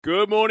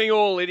Good morning,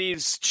 all. It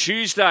is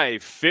Tuesday,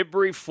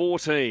 February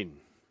 14,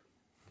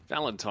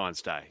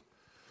 Valentine's Day.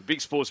 The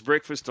Big Sports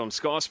Breakfast on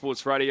Sky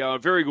Sports Radio. A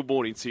very good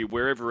morning to you,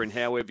 wherever and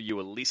however you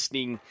are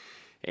listening.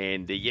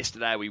 And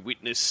yesterday we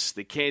witnessed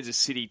the Kansas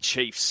City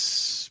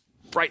Chiefs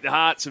break the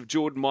hearts of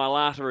Jordan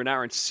Mailata and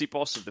Aaron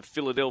Sipos of the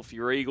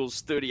Philadelphia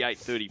Eagles,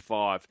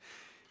 38-35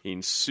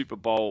 in Super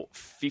Bowl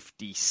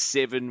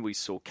 57. We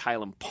saw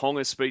Kalen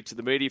Ponga speak to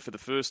the media for the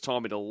first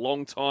time in a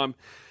long time.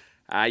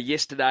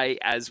 Yesterday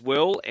as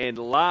well, and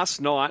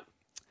last night,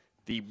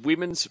 the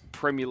Women's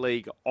Premier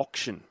League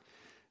auction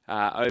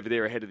over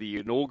there ahead of the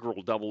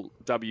inaugural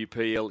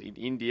WPL in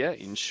India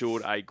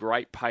ensured a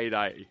great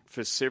payday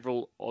for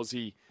several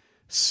Aussie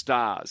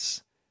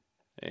stars.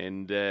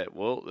 And,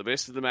 the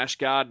best of them, Ash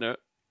Gardner,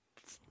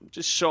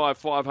 just shy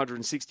of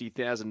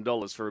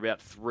 $560,000 for about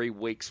 3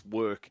 weeks'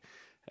 work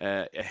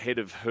ahead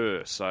of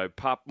her. So,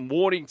 Pup,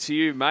 morning to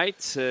you,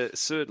 mate.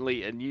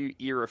 Certainly a new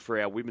era for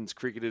our women's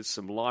cricketers.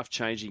 Some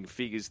life-changing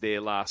figures there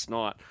last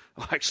night.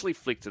 I actually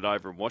flicked it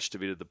over and watched a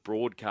bit of the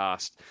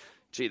broadcast.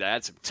 Gee, they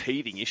had some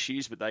teething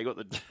issues, but they got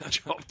the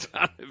job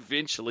done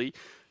eventually.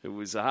 It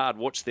was a hard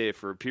watch there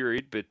for a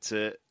period, but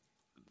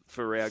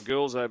for our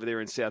girls over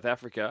there in South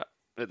Africa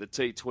at the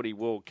T20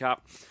 World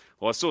Cup,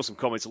 well, I saw some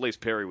comments. Elise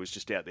Perry was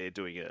just out there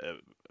doing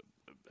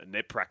a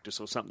net practice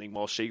or something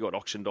while she got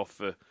auctioned off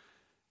for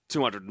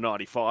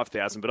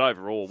 $295,000, but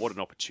overall, what an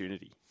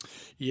opportunity.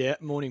 Yeah,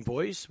 morning,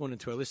 boys. Morning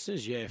to our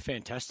listeners. Yeah,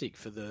 fantastic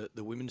for the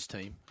women's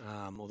team,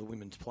 or the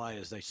women's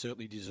players. They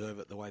certainly deserve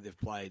it the way they've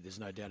played. There's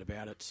no doubt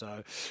about it.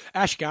 So,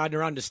 Ash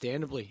Gardner,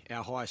 understandably,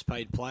 our highest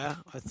paid player.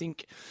 I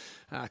think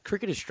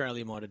Cricket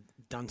Australia might have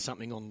done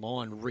something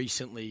online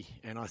recently,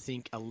 and I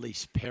think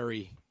Elise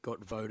Perry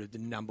got voted the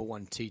number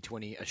one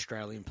T20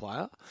 Australian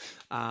player.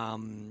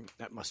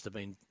 That must have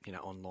been,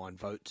 online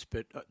votes.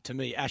 But to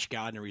me, Ash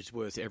Gardner is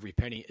worth every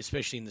penny,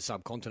 especially in the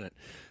subcontinent.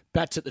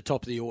 Bats at the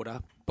top of the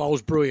order,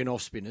 bowls brilliant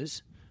off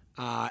spinners,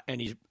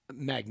 and he's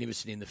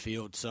magnificent in the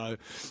field. So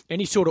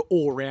any sort of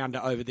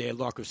all-rounder over there,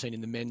 like we've seen in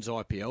the men's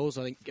IPLs,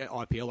 I think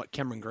IPL, like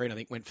Cameron Green, I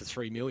think went for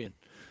 $3 million.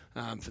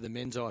 For the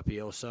men's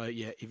IPL. So,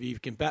 yeah, if you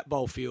can bat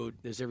bowl field,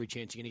 there's every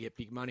chance you're going to get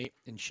big money,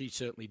 and she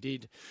certainly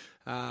did.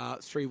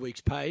 3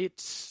 weeks' pay,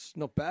 it's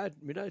not bad,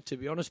 to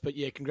be honest. But,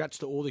 yeah, congrats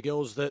to all the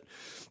girls that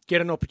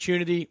get an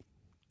opportunity,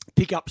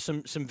 pick up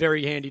some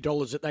very handy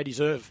dollars that they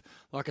deserve.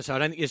 Like I said, I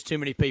don't think there's too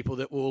many people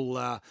that will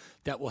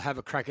have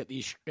a crack at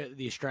the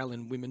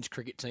Australian women's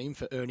cricket team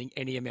for earning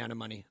any amount of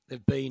money.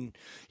 If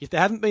they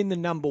haven't been the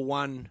number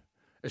one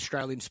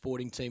Australian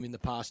sporting team in the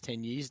past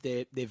 10 years,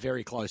 they're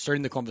very close. They're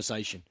in the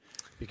conversation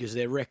because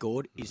their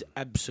record is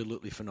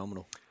absolutely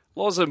phenomenal.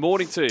 Loza,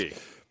 morning to you.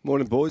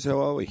 Morning, boys.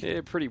 How are we? Yeah,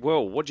 pretty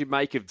well. What'd you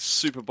make of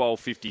Super Bowl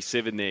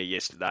 57 there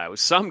yesterday? It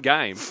was some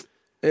game.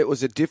 It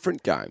was a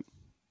different game.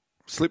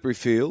 Slippery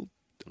field.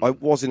 I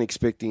wasn't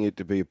expecting it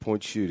to be a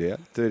point shootout,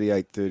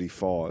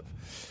 38-35.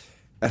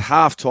 At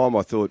half-time,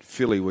 I thought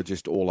Philly were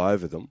just all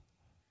over them.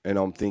 And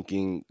I'm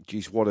thinking,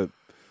 geez, what did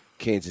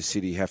Kansas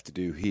City have to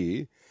do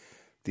here?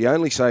 The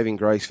only saving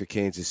grace for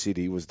Kansas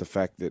City was the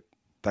fact that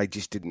they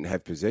just didn't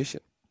have possession.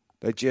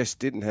 They just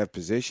didn't have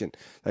possession.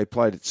 They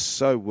played it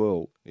so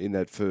well in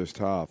that first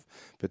half.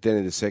 But then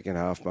in the second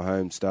half,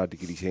 Mahomes started to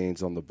get his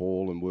hands on the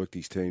ball and worked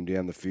his team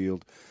down the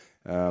field.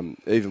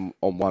 Even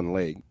on one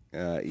leg,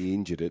 he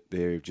injured it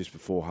there just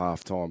before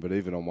half-time. But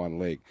even on one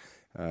leg,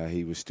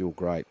 he was still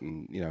great.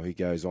 And, he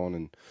goes on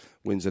and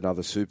wins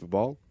another Super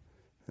Bowl.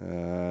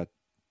 Got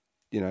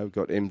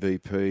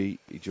MVP.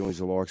 He joins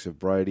the likes of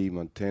Brady,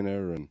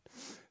 Montana, and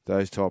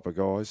those type of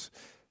guys.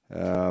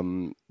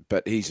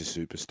 But he's a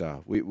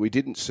superstar. We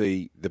didn't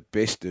see the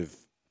best of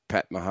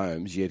Pat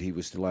Mahomes, yet he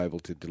was still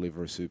able to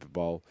deliver a Super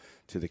Bowl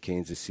to the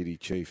Kansas City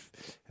Chief.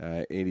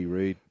 Andy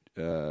Reid,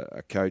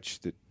 a coach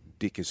that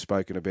Dick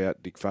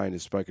Fain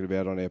has spoken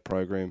about on our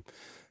program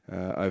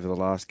over the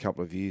last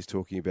couple of years,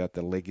 talking about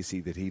the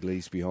legacy that he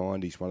leaves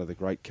behind. He's one of the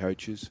great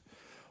coaches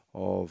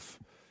of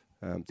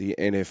the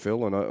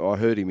NFL, and I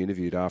heard him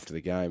interviewed after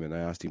the game, and they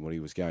asked him what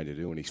he was going to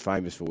do, and he's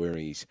famous for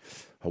wearing his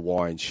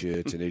Hawaiian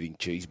shirts and eating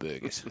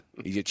cheeseburgers.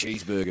 He's a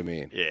cheeseburger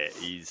man. Yeah,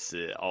 he's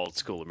old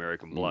school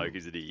American bloke,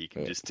 isn't he? You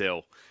can just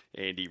tell,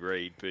 Andy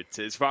Reid. But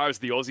as far as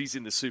the Aussies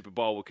in the Super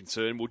Bowl were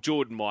concerned, well,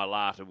 Jordan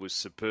Mailata was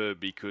superb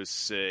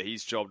because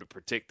his job to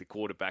protect the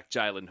quarterback,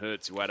 Jalen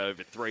Hurts, who had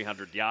over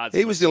 300 yards.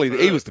 He was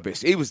the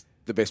best. He was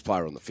the best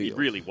player on the field. He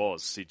really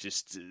was. He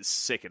just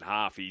second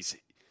half,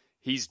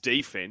 his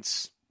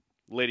defense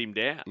let him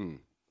down.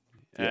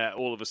 Yep.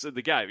 All of a sudden,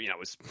 the game, it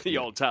was the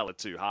old tale of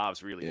two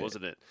halves, really,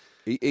 wasn't it?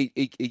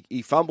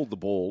 He fumbled the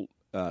ball,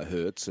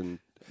 Hurts, and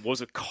it was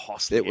a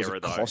costly error.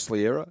 It was a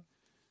costly error,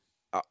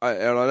 and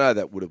I know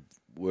that would have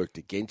worked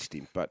against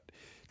him, but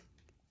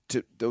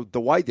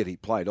the way that he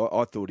played,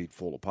 I thought he'd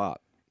fall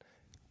apart.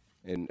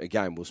 And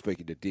again, we're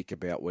speaking to Dick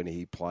about when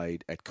he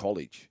played at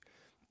college.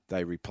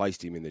 They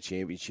replaced him in the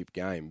championship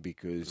game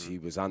because he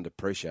was under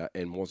pressure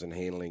and wasn't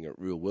handling it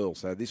real well.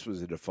 So this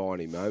was a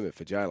defining moment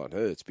for Jalen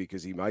Hurts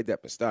because he made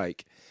that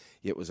mistake,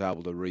 yet was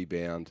able to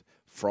rebound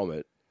from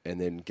it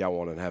and then go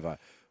on and have a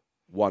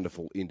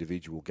wonderful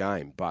individual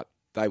game. But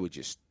they were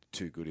just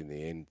too good in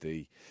the end,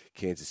 the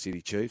Kansas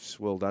City Chiefs.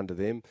 Well done to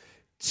them.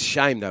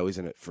 Shame, though,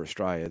 isn't it, for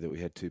Australia that we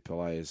had two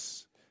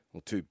players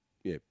on the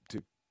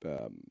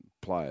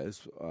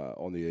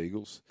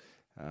Eagles.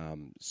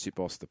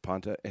 Sipos, the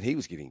punter, and he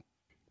was getting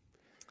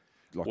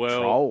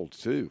trolled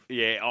too.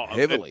 Yeah,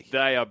 heavily.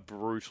 They are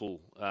brutal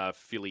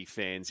Philly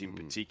fans in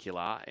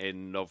particular,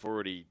 and I've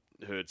already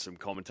heard some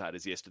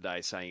commentators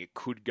yesterday saying it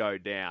could go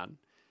down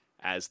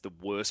as the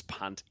worst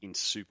punt in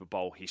Super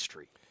Bowl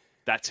history.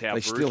 That's how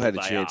they brutal still had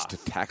a they chance are. to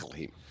tackle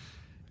him.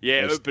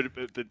 Yeah, but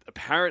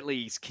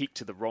apparently he's kicked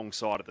to the wrong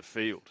side of the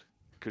field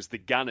because the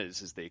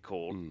Gunners, as they're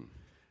called,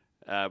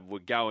 were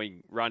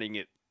running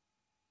it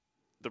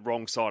the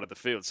wrong side of the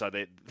field. So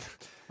they,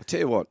 I tell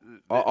you what,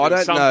 I don't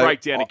know. Some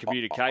breakdown in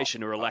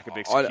communication or a lack of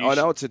execution. I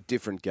know it's a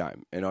different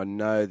game, and I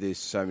know there's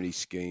so many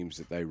schemes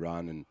that they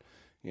run,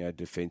 and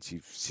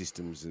defensive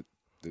systems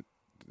that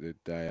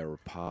they are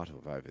a part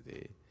of over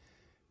there.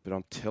 But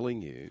I'm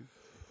telling you,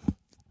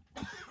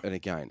 and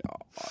again,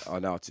 I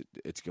know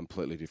it's a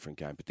completely different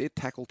game, but their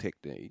tackle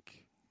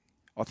technique,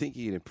 I think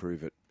you can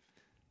improve it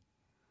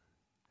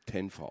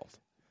tenfold.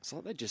 It's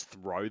like they just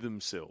throw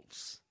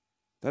themselves.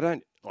 They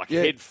don't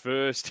head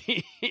first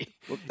in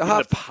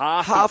half the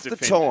path half of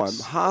the time.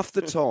 defenders. Half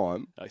the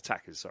time,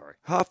 attackers. Sorry,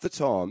 half the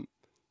time,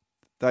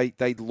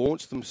 they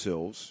launch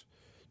themselves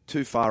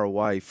too far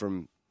away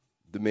from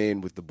the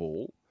man with the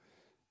ball.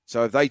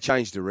 So if they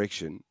change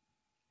direction,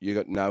 you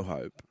got no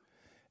hope.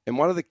 And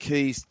one of the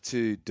keys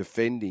to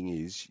defending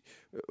is,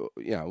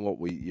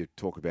 what you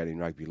talk about in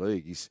rugby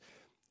league is,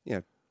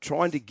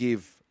 trying to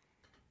give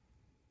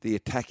the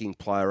attacking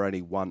player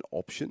only one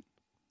option.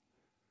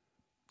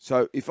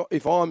 So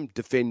if I'm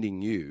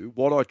defending you,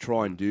 what I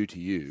try and do to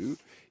you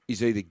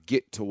is either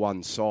get to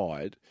one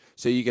side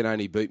so you can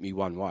only beat me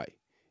one way.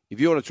 If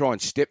you want to try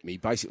and step me,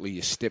 basically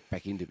you step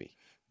back into me.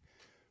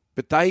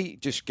 But they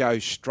just go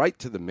straight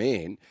to the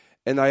man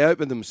and they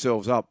open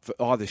themselves up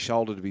for either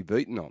shoulder to be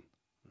beaten on.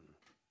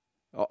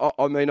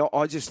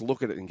 I just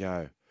look at it and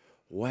go,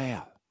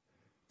 wow,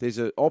 there's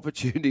an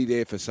opportunity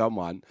there for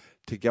someone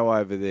to go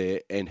over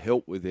there and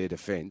help with their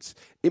defence,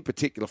 in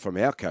particular from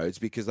our codes,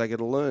 because they get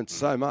to learn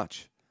so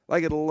much.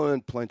 They get to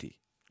learn plenty.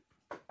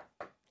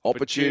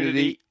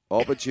 Opportunity.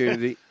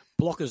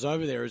 Blocker's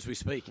over there as we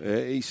speak.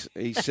 Yeah,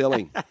 he's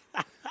selling.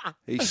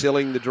 He's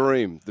selling the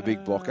dream, the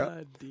big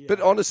blocker.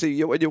 But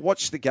honestly, when you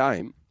watch the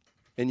game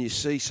and you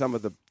see some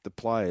of the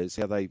players,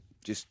 how they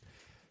just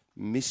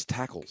miss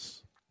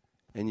tackles,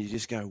 and you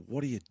just go,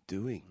 what are you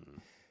doing?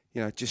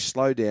 Just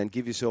slow down,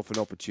 give yourself an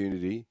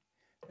opportunity,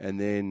 and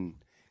then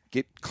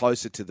get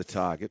closer to the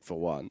target, for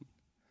one,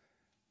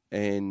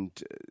 and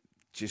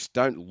just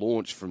don't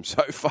launch from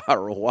so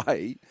far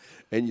away,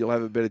 and you'll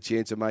have a better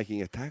chance of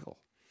making a tackle.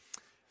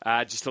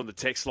 Just on the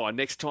text line,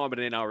 next time an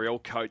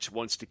NRL coach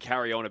wants to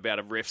carry on about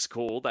a ref's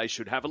call, they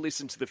should have a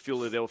listen to the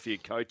Philadelphia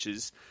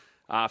coaches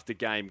after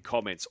game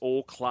comments.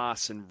 All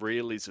class and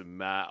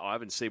realism. I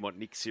haven't seen what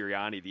Nick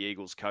Sirianni, the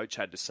Eagles coach,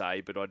 had to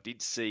say, but I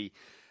did see.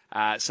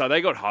 So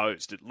they got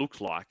hosed, it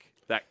looked like.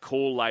 That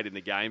call late in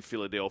the game,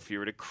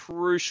 Philadelphia, at a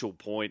crucial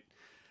point,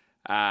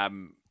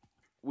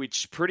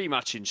 which pretty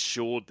much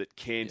ensured that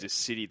Kansas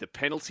City, the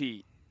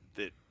penalty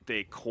that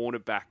their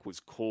cornerback was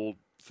called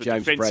for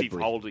James defensive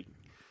Bradbury. holding,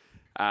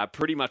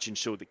 pretty much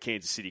ensured that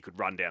Kansas City could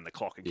run down the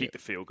clock and kick the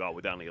field goal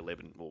with only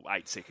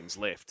 8 seconds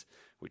left,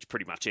 which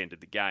pretty much ended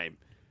the game.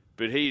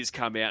 But he has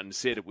come out and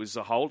said it was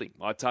a holding.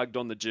 I tugged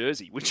on the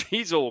jersey, which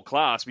is all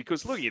class,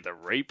 because looking at the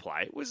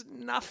replay, it was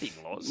nothing,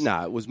 Loz.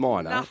 No, it was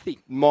minor. Nothing.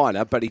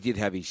 Minor, but he did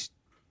have his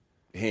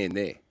hand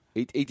there.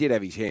 He did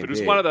have his hand there. But it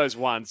was one of those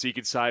ones you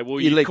could say,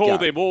 well, You you let call go.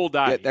 them all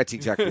day. Yeah, that's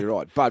exactly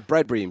right. But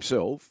Bradbury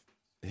himself,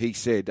 he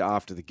said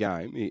after the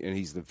game, and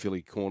he's the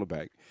Philly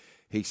cornerback,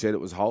 he said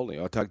it was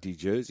holding. I tugged his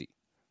jersey.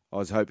 I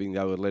was hoping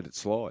they would let it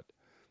slide.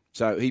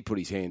 So he put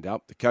his hand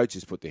up. The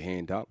coaches put their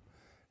hand up.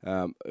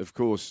 Of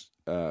course,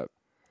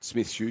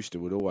 Smith-Schuster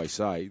would always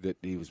say that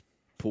he was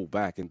pulled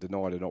back and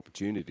denied an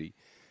opportunity.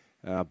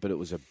 But it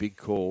was a big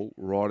call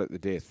right at the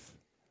death.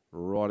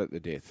 Right at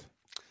the death.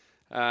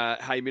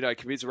 Hey, Mido,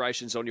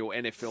 commiserations on your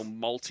NFL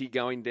multi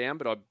going down,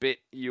 but I bet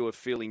you are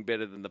feeling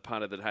better than the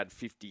punter that had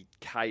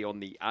 50K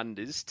on the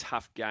unders.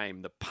 Tough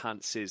game. The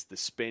punt says the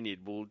Spaniard.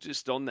 Well,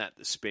 just on that,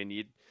 the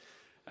Spaniard.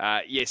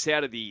 Yes,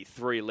 out of the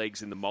 3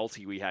 legs in the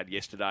multi we had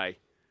yesterday,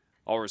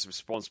 I was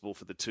responsible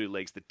for the 2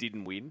 legs that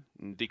didn't win.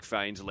 And Dick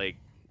Fane's leg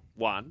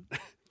won.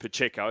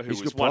 Pacheco, who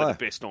He's a was good one of player.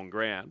 the best on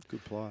ground.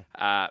 Good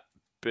player.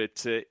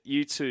 But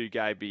you two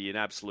gave me an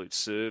absolute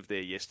serve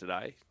there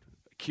yesterday,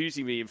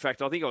 accusing me. In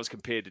fact, I think I was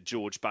compared to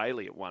George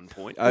Bailey at one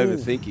point.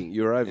 Overthinking.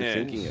 You were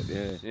overthinking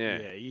it, yeah.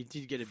 Yeah, you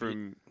did get a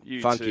from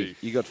you Funky. two.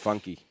 You got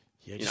funky.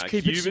 Yeah, You just know,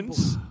 keep Cubans.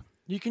 it simple.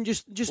 You can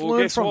just Well,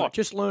 learn guess from what? it.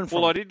 Just learn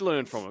from Well, I it. did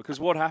learn from it, because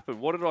what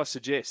happened? What did I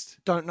suggest?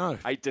 Don't know.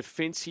 A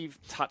defensive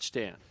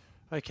touchdown.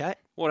 Okay.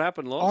 What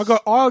happened, Loz?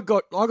 I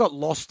got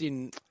lost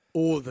in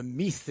all the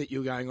myth that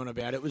you're going on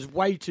about. It was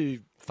way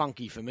too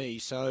funky for me.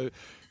 So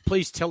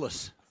please tell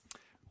us.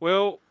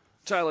 Well,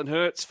 Jalen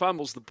Hurts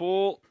fumbles the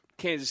ball.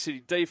 Kansas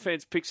City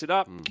defense picks it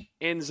up.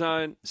 End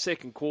zone,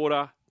 second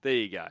quarter. There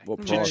you go. What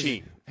price?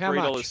 Cha-ching. How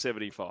much?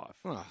 $3.75.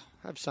 Oh,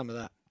 have some of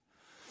that.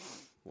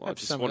 Well, I Have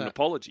just some of want an that.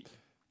 apology.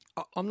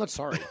 I'm not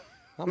sorry.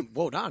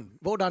 Well done.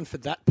 Well done for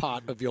that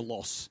part of your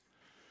loss.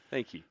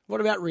 Thank you.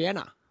 What about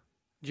Rihanna?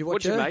 Did you watch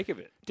What'd you her? make of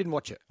it? Didn't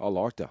watch it. I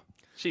liked her.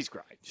 She's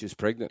great. She was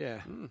pregnant.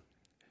 Yeah.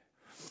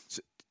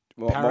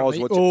 Well, I was Apparently.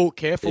 watching. Oh,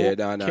 careful.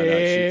 Yeah,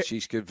 no.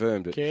 She's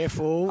confirmed it.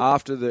 Careful.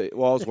 After I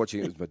was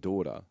watching it with my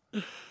daughter,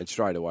 and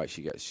straight away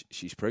she goes,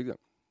 "She's pregnant."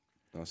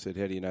 And I said,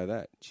 "How do you know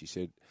that?" She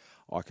said,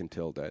 "I can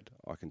tell, Dad.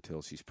 I can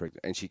tell she's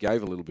pregnant." And she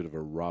gave a little bit of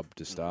a rub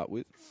to start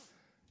with,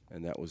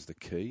 and that was the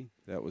key.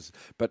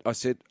 But I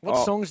said,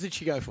 What songs did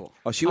she go for?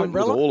 Oh, she went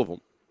Umbrella? with all of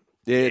them.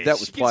 Yeah, that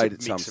was she gives played a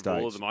at some mix of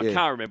all of stage. them. I Yeah.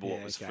 can't remember what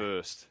Yeah, was okay.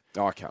 first.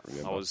 Oh, I can't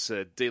remember. I was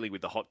dealing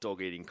with the hot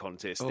dog eating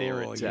contest Oh,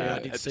 there at, yeah, I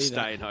did at the see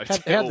Stay-In that.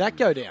 Hotel. How'd that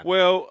go down?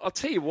 Well, I'll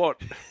tell you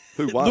what.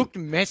 Who It won? looked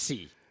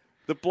messy.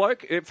 The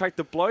bloke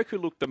who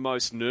looked the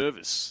most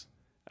nervous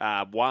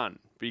won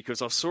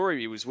because I saw him.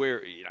 He was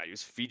he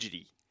was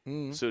fidgety,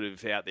 sort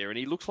of out there, and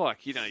he looked like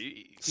he's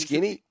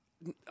Skinny?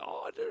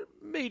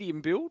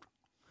 medium build.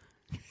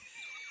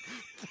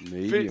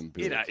 Medium But,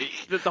 build.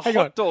 The Hang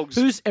hot on.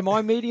 dogs. Am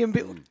I medium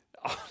build?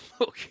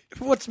 Look,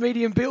 What's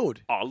medium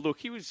build?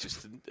 he was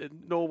just a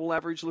normal,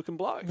 average-looking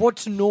bloke.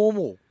 What's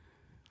normal?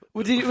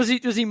 Was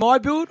he my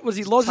build? Was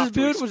he Loz's tough to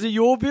build? ex- Was he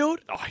your build?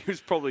 Oh, he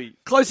was probably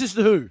Closest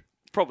to who?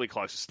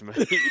 closest to me.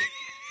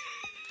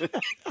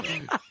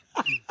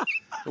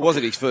 It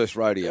wasn't his first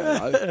rodeo,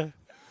 though.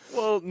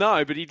 Well,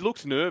 no, but he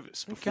looked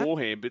nervous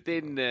beforehand. But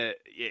then,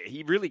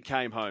 he really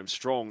came home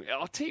strong.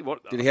 I'll tell you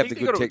what. Did he have the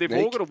good They've all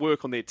technique? got to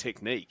work on their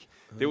technique.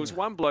 There was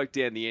one bloke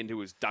down the end who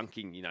was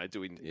dunking,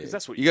 doing because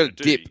that's what You you got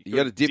to dip. You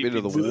got to dip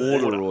into the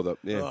water or the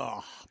yeah.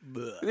 Oh,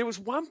 bleh. There was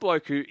one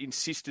bloke who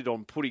insisted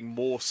on putting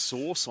more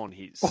sauce on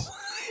his.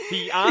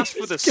 He asked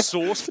for the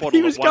sauce bottle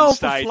He was at one going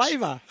stage, for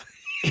flavour.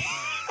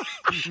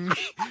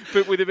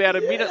 but with about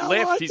a minute I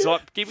left, like he's it.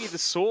 like, "Give me the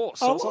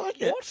sauce." I was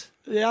like, it. "What?"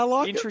 Yeah, I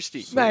like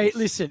Interesting. it. Mate,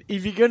 listen,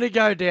 if you're going to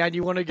go down,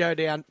 you want to go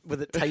down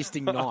with it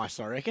tasting nice,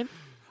 I reckon.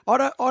 I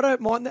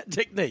don't mind that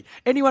technique.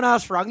 Anyone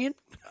ask for onion?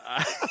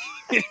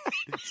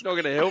 It's not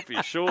going to help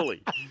you,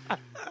 surely.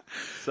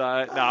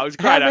 So, no, it was a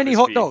great. How many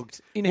hot atmosphere.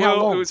 dogs? In how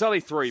Well, long? it was only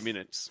 3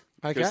 minutes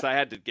because Okay. they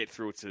had to get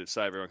through it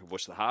so everyone could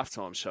watch the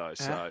halftime show.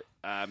 So,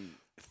 and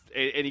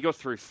he got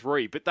through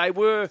 3, but they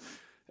were.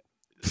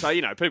 So,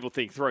 people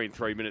think 3 in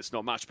 3 minutes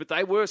not much, but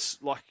they were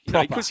like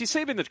Proper. because you see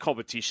them in the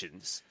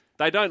competitions.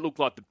 They don't look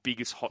like the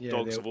biggest hot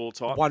dogs they're of all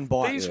time. one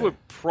bite. These Yeah. were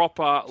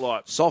proper,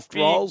 like Soft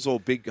big- rolls or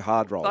big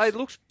hard rolls? They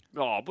looked.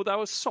 Oh, but they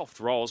were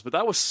soft rolls, but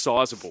they were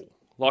sizable.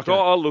 Like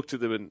I looked at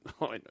them and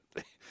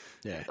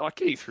Yeah. like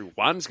getting through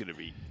one's going to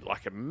be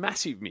like a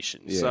massive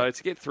mission. Yeah. So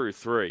to get through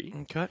 3,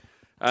 Okay.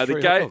 the 3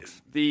 hot ga-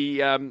 dogs. the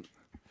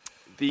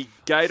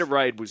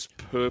Gatorade was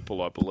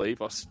purple, I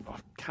believe. I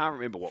can't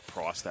remember what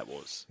price that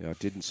was. Yeah, I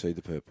didn't see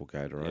the purple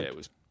Gatorade. Yeah, it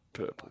was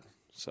purple.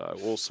 So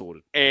all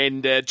sorted.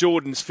 And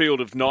Jordan's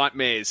Field of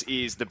Nightmares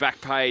is the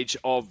back page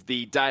of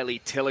the Daily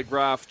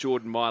Telegraph.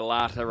 Jordan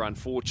Mailata,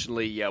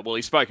 unfortunately,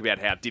 he spoke about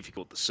how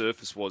difficult the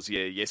surface was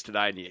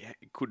yesterday, and you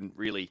couldn't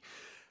really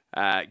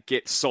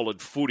get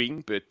solid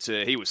footing. But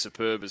he was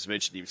superb, as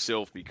mentioned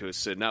himself,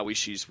 because no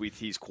issues with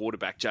his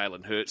quarterback,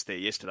 Jalen Hurts, there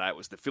yesterday. It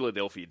was the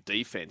Philadelphia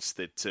defense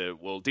that,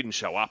 didn't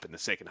show up in the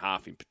second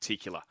half in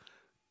particular.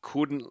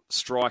 Couldn't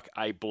strike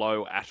a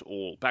blow at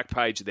all. Back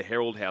page of the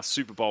Herald, how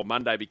Super Bowl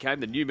Monday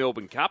became the new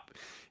Melbourne Cup.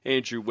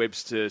 Andrew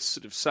Webster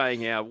sort of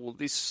saying how,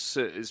 this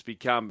has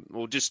become,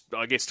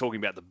 I guess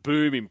talking about the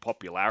boom in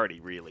popularity,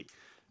 really,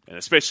 and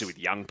especially with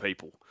young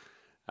people,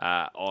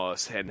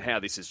 and how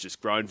this has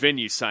just grown.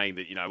 Venues saying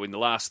that, in the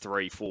last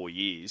 3-4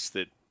 years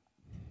that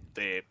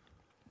their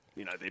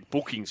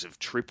bookings have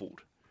tripled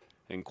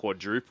and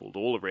quadrupled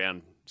all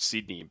around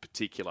Sydney in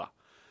particular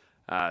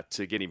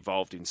to get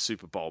involved in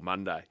Super Bowl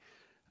Monday.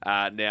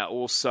 Now,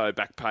 also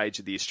back page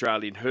of the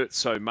Australian, hurt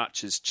so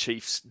much as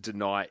Chiefs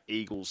deny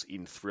Eagles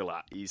in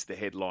thriller is the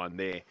headline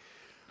there.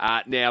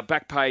 Now,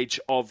 back page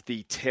of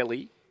the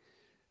Telly,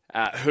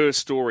 her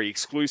story,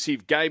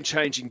 exclusive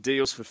game-changing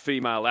deals for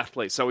female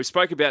athletes. So we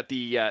spoke about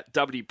the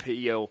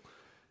WPL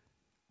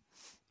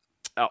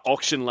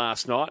auction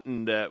last night,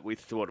 and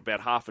with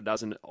about half a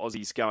dozen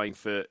Aussies going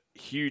for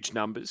huge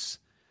numbers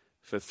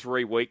for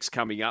 3 weeks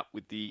coming up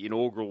with the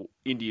inaugural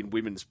Indian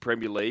Women's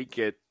Premier League.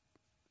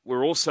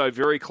 We're also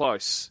very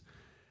close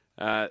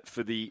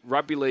for the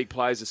Rugby League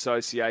Players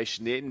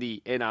Association and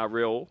the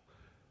NRL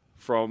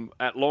from,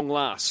 at long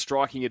last,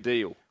 striking a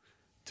deal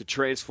to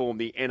transform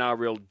the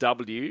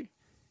NRLW.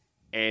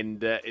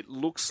 And it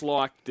looks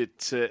like that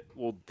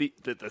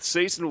that the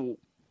season will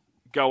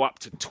go up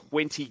to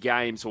 20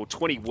 games or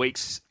 20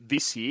 weeks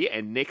this year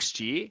and next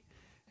year,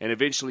 and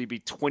eventually be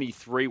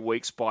 23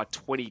 weeks by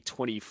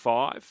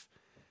 2025.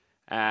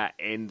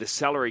 And the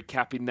salary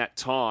cap in that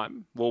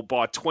time,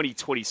 by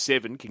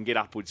 2027, can get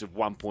upwards of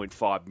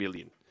 1.5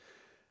 million.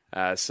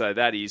 So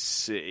that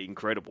is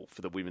incredible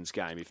for the women's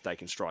game if they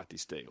can strike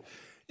this deal.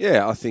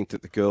 Yeah, I think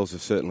that the girls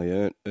have certainly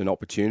earned an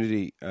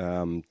opportunity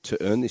to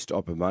earn this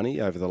type of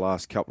money over the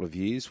last couple of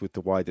years with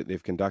the way that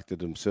they've conducted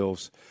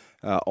themselves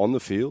on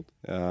the field.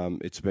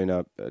 It's been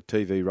a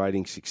TV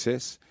rating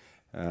success.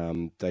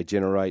 They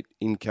generate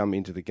income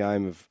into the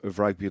game of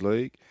rugby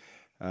league,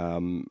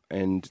 and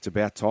it's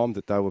about time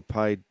that they were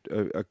paid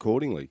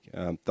accordingly.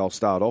 They'll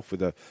start off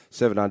with a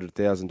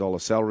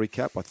 $700,000 salary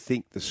cap. I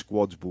think the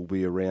squads will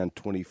be around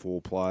 24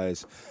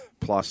 players,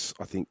 plus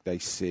I think they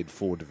said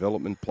 4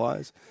 development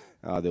players.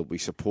 There'll be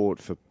support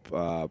for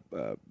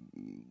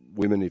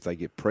women if they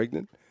get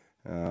pregnant,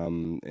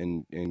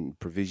 and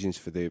provisions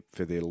for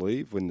their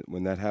leave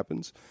when that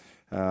happens.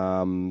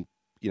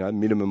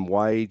 Minimum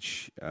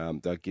wage.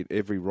 They'll get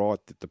every right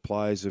that the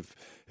players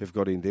have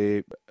got in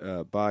their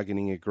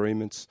bargaining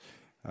agreements.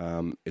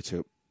 It's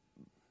a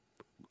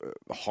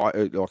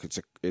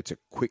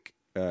quick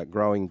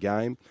growing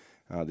game.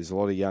 There's a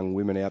lot of young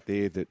women out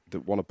there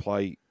that want to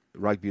play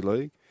rugby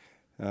league.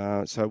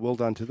 So well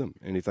done to them.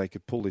 And if they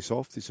could pull this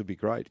off, this would be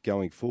great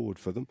going forward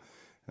for them,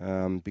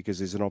 because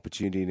there's an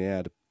opportunity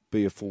now to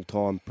be a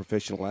full-time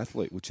professional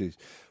athlete, which is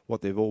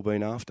what they've all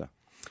been after.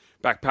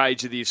 Back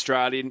page of the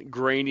Australian,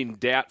 Green in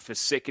doubt for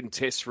second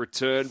test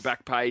return.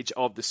 Back page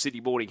of the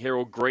Sydney Morning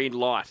Herald, green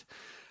light.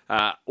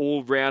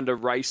 All-rounder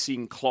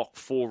racing clock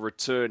for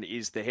return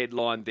is the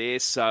headline there.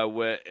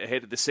 So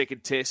ahead of the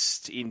second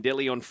test in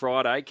Delhi on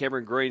Friday,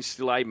 Cameron Green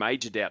still a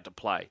major doubt to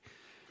play.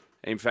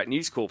 In fact,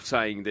 News Corp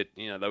saying that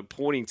they were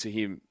pointing to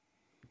him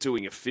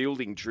doing a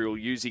fielding drill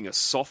using a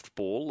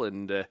softball,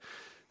 and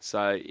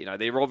so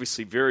they're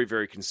obviously very,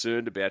 very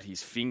concerned about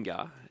his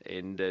finger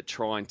and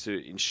trying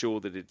to ensure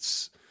that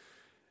it's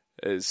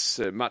as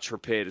much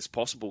repaired as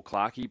possible,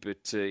 Clarkey.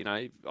 But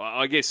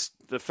I guess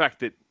the fact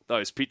that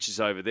those pitches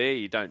over there,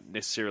 you don't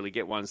necessarily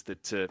get ones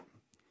that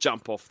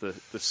jump off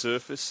the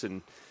surface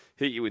and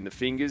hit you in the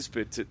fingers,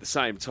 but at the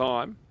same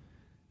time,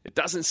 it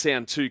doesn't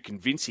sound too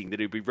convincing that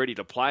he'll be ready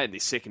to play in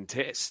this second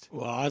test.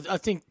 Well, I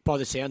think by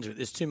the sounds of it,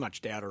 there's too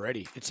much doubt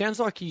already. It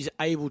sounds like he's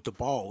able to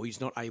bowl, he's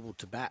not able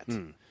to bat.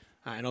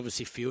 And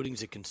obviously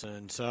fielding's a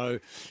concern. So,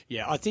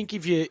 yeah, I think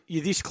if you're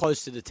this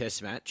close to the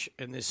test match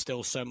and there's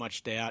still so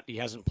much doubt, he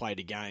hasn't played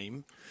a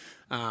game,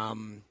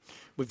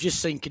 we've just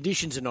seen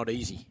conditions are not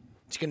easy.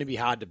 It's going to be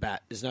hard to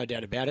bat. There's no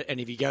doubt about it.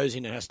 And if he goes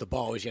in and has to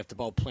bowl, you have to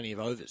bowl plenty of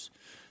overs.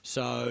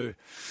 So,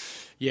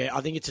 yeah,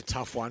 I think it's a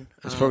tough one.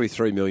 There's probably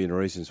 3 million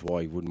reasons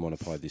why he wouldn't want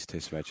to play this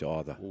test match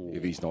either,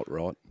 if he's not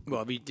right.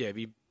 Well, if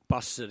he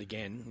busts it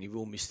again, he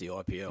will miss the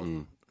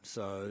IPL.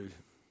 So,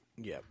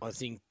 yeah, I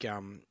think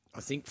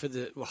for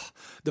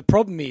the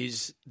problem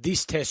is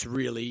this test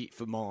really,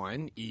 for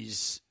mine,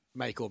 is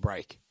make or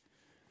break.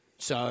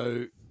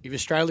 So if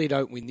Australia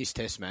don't win this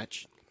test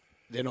match,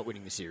 they're not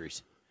winning the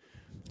series.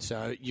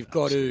 So you've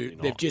got to.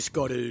 They've just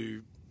got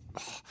to.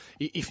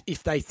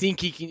 If they think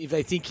he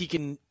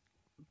can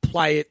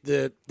play at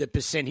the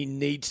percent he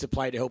needs to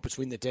play to help us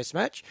win the test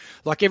match,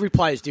 like every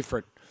player is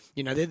different.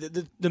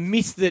 The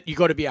myth that you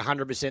got to be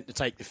 100% to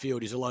take the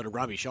field is a load of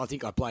rubbish. I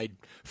think I played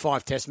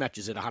 5 test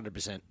matches at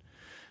 100%.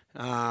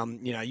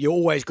 You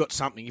always got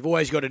something. You've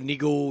always got a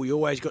niggle. You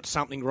always got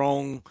something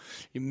wrong.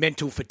 Your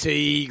mental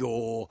fatigue,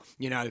 or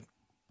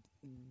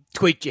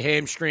tweaked your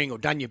hamstring or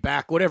done your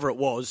back, whatever it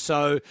was.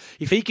 So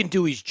if he can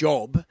do his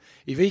job,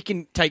 if he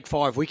can take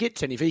 5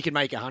 wickets and if he can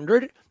make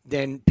 100,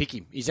 then pick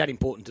him. He's that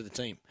important to the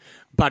team.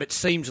 But it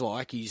seems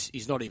like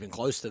he's not even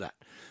close to that.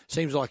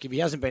 Seems like if he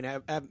hasn't been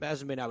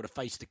able to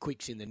face the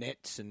quicks in the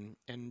nets and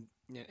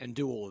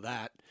do all of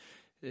that,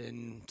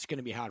 then it's going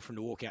to be hard for him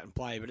to walk out and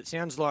play. But it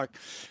sounds like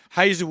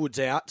Hazelwood's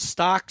out,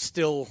 Stark's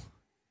still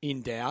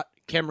in doubt,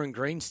 Cameron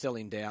Green's still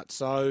in doubt.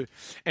 So,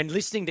 and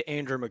listening to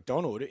Andrew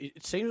McDonald,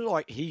 it seems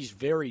like he's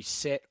very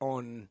set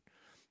on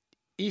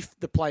if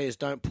the players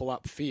don't pull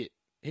up fit,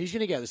 he's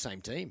going to go to the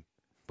same team,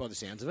 by the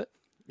sounds of it.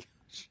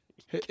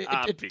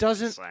 It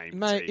doesn't,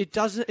 mate. It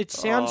doesn't. It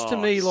sounds to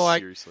me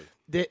like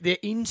they're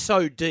in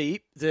so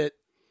deep that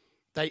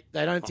they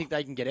don't think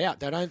they can get out.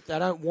 They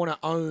don't want to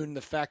own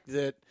the fact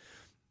that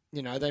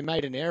they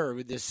made an error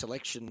with their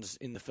selections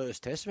in the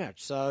first Test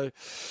match. So,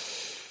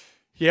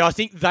 yeah, I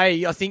think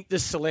the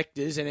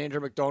selectors and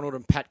Andrew McDonald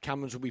and Pat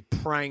Cummins will be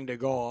praying to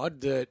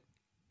God that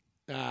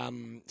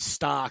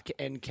Stark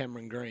and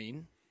Cameron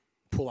Green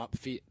pull up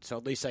fit, so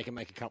at least they can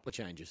make a couple of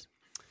changes.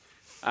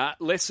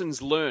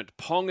 Lessons learnt.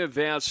 Ponga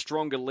vows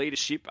stronger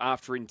leadership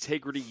after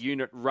integrity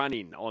unit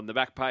run-in on the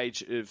back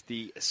page of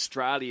the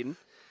Australian.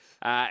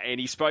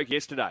 And he spoke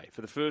yesterday for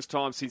the first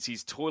time since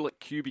his toilet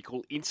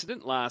cubicle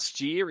incident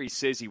last year. He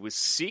says he was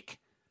sick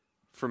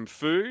from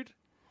food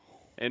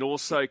and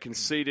also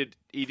conceded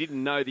he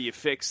didn't know the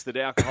effects that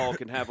alcohol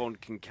can have on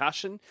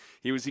concussion.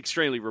 He was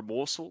extremely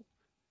remorseful,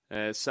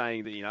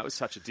 saying that it was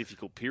such a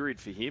difficult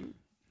period for him,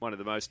 one of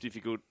the most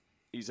difficult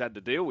he's had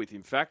to deal with,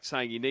 in fact,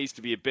 saying he needs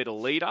to be a better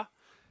leader,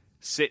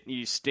 set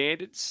new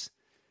standards.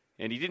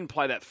 And he didn't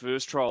play that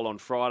first trial on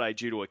Friday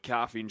due to a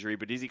calf injury,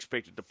 but is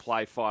expected to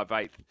play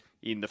 5/8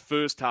 in the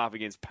first half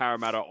against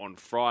Parramatta on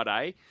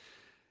Friday.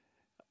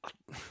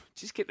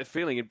 Just get the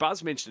feeling, and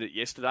Buzz mentioned it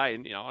yesterday,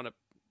 and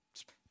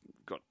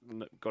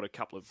got a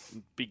couple of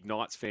big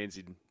Knights fans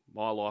in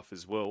my life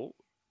as well.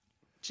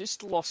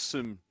 Just lost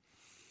some.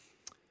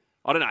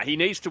 I don't know. He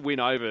needs to win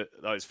over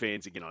those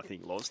fans again, I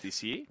think, Loz,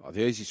 this year. Oh,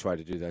 the easiest way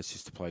to do that is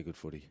just to play good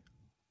footy.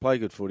 Play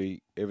good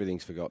footy,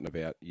 everything's forgotten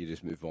about. You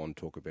just move on,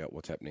 talk about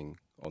what's happening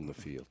on the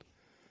field.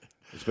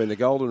 It's been the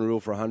golden rule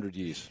for 100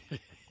 years.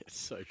 It's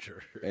so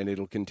true. And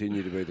it'll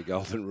continue to be the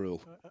golden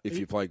rule if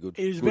you play good,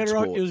 He was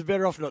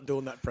better off not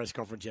doing that press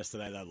conference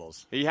yesterday, though,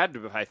 Loz. He had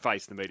to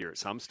face the media at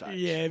some stage.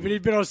 Yeah, but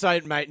he'd better off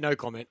saying, mate, no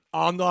comment.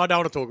 I don't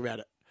want to talk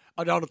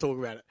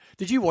about it.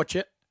 Did you watch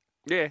it?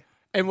 Yeah.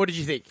 And what did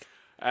you think?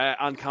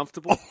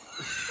 Uncomfortable.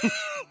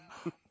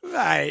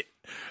 Mate,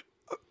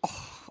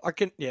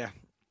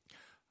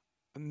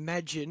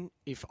 imagine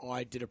if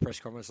I did a press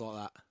conference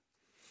like that.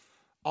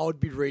 I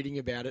would be reading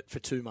about it for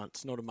 2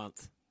 months, not a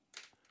month.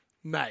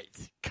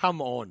 Mate,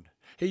 come on.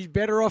 He's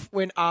better off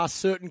when asked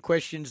certain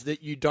questions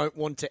that you don't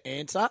want to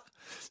answer.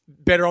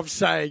 Better off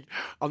saying,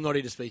 I'm not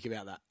here to speak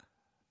about that.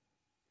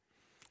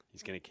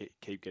 He's going to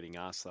keep getting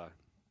asked, though.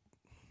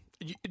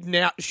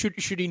 Now, should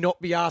he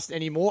not be asked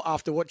anymore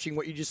after watching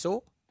what you just saw?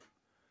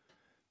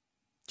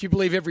 Do you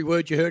believe every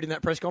word you heard in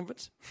that press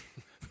conference?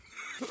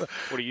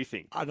 What do you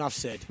think? Enough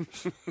said.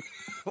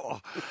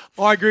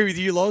 I agree with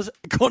you, Loz.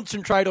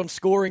 Concentrate on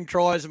scoring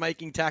tries,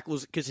 making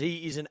tackles, because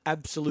he is an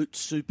absolute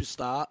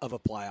superstar of a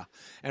player.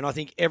 And I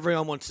think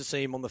everyone wants to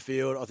see him on the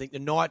field. I think the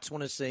Knights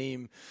want to see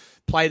him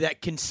play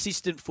that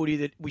consistent footy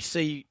that we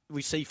see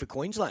for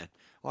Queensland.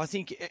 I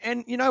think,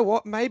 and you know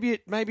what? Maybe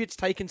it's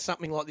taken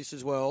something like this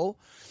as well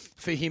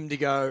for him to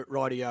go,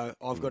 rightio,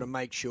 I've got to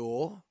make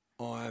sure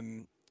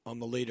I'm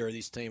the leader of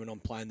this team and I'm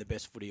playing the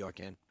best footy I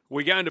can.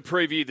 We're going to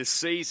preview the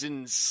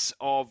seasons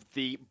of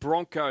the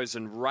Broncos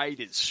and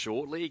Raiders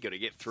shortly. Got to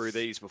get through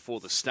these before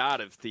the start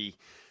of the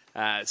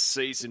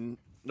season.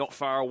 Not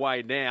far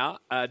away now.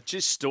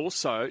 Just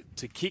also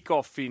to kick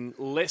off in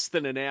less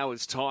than an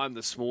hour's time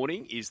this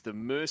morning is the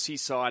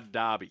Merseyside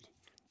Derby.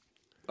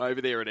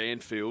 Over there at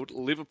Anfield,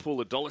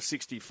 Liverpool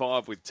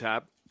 $1.65 with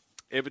tab,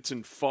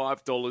 Everton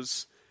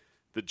 $5.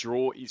 The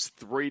draw is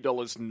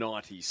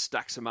 $3.90.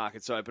 Stacks of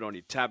markets open on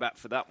your tab app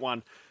for that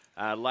one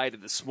later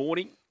this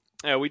morning.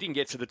 We didn't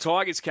get to the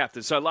Tigers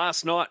captain. So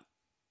last night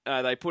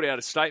they put out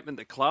a statement,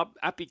 the club,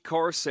 Api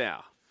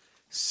Coruscant,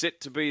 set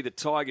to be the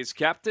Tigers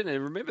captain.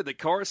 And remember that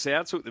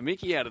Coruscant took the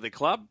mickey out of the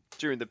club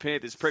during the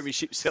Panthers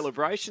premiership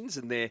celebrations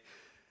and their,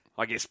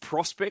 I guess,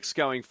 prospects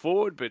going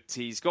forward. But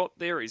he's got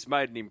there, he's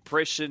made an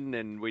impression,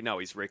 and we know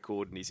his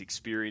record and his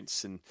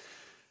experience. And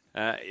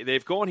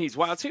they've gone his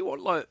way. I'll tell you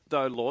what,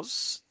 though,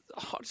 Loz,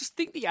 I just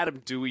think the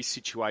Adam Doueihi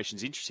situation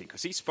is interesting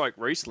because he spoke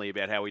recently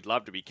about how he'd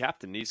love to be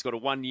captain. He's got a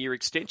 1-year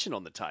extension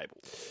on the table.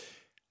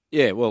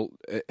 Yeah, well,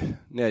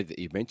 now that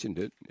you mentioned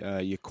it,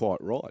 you're quite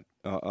right.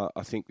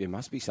 I think there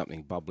must be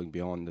something bubbling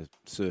behind the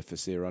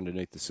surface there,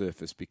 underneath the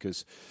surface,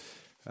 because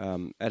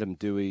Adam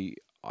Doueihi,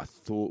 I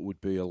thought, would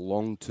be a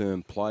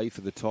long-term play for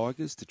the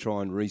Tigers to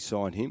try and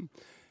re-sign him.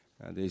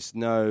 There's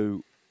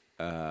no,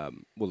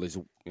 there's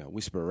a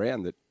whisper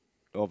around that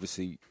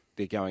obviously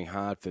they're going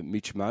hard for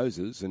Mitch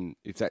Moses, and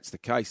if that's the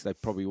case, they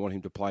probably want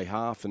him to play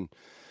half. And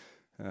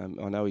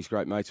I know he's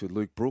great mates with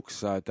Luke Brooks,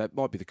 so that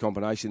might be the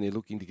combination they're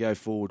looking to go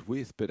forward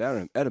with. But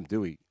Adam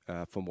Doueihi,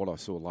 from what I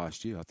saw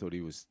last year, I thought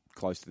he was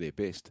close to their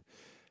best,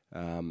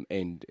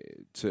 and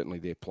certainly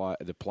the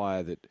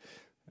player that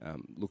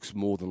looks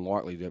more than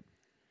likely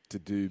to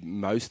do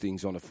most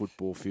things on a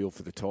football field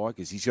for the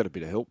Tigers. He's got a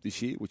bit of help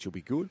this year, which will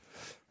be good.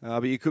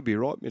 But you could be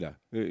right, Mido.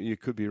 You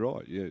could be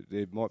right.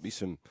 There might be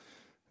some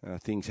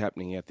things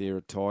happening out there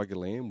at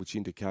Tigerland, which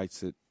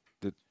indicates that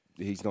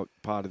he's not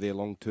part of their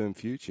long-term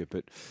future.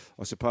 But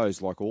I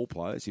suppose, like all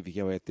players, if you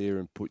go out there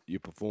and put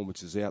your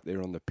performances out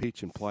there on the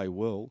pitch and play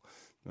well,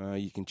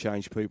 you can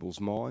change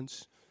people's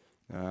minds,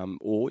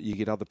 or you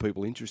get other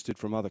people interested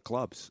from other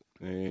clubs.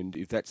 And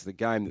if that's the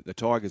game that the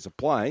Tigers are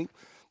playing,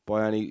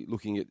 by only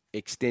looking at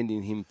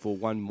extending him for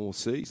one more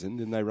season,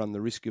 then they run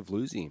the risk of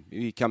losing him.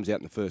 If he comes out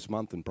in the first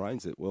month and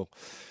brains it, well,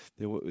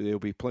 there'll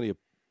be plenty of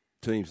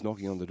teams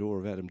knocking on the door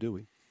of Adam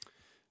Doueihi.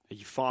 Are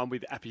you fine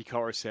with Api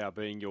Coruscant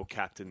being your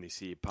captain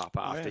this year,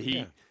 Papa, after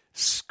he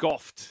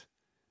scoffed,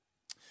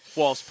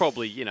 whilst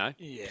probably,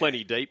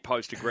 plenty deep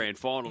post a grand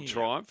final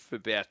triumph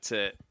about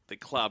the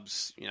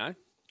club's,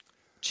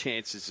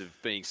 chances of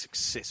being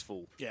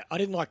successful? Yeah, I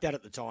didn't like that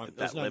at the time.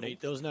 There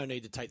was no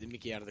need to take the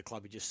mickey out of the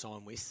club he just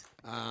signed with.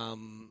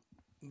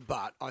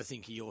 But I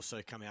think he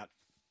also come out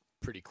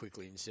pretty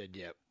quickly and said,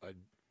 I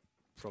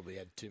probably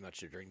had too much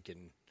to drink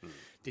and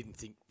didn't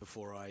think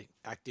before I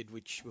acted,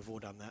 which we've all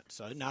done that.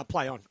 So,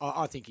 play on.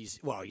 I think he's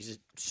a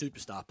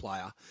superstar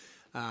player.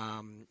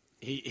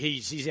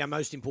 He's our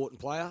most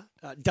important player.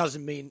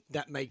 Doesn't mean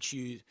that makes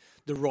you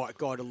the right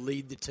guy to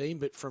lead the team,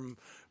 but from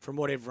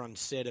what everyone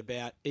said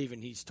about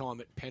even his time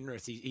at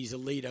Penrith, he's a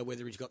leader,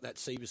 whether he's got that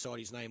C beside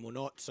his name or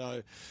not.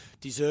 So,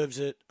 deserves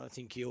it. I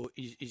think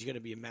he's going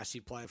to be a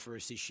massive player for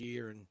us this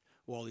year, and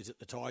while he's at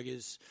the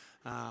Tigers,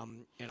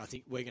 and I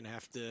think we're going to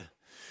have to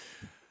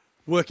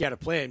work out a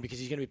plan because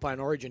he's going to be playing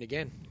Origin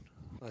again,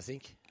 I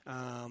think.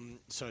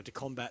 So to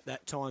combat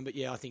that time, but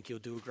yeah, I think he'll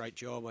do a great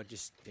job. I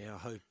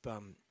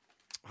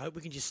hope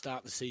we can just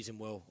start the season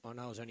well. I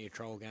know it was only a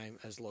trial game,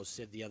 as Loz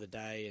said the other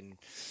day, and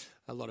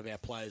a lot of our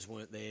players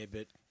weren't there,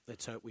 but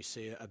let's hope we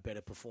see a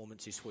better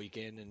performance this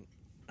weekend. And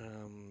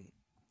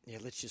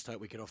let's just hope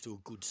we get off to a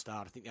good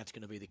start. I think that's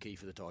going to be the key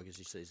for the Tigers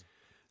this season.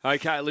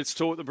 Okay, let's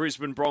talk the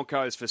Brisbane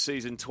Broncos for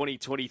season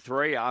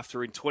 2023.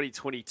 After in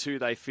 2022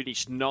 they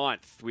finished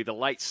 9th with a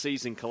late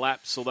season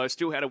collapse, although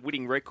still had a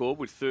winning record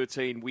with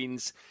 13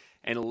 wins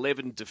and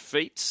 11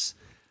 defeats.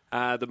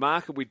 The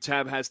market with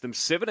Tab has them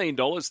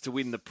 $17 to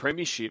win the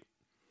premiership.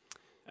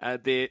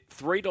 They're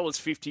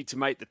 $3.50 to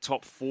make the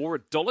top 4,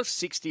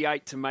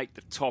 $1.68 to make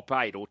the top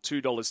 8, or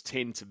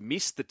 $2.10 to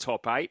miss the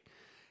top 8.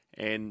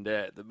 And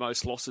the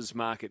most losses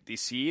market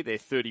this year, they're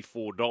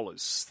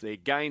 $34. Their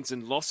gains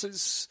and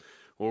losses,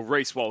 well,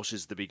 Reece Walsh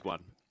is the big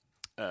one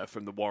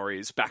from the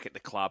Warriors, back at the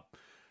club.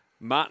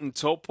 Martin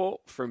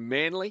Taupo from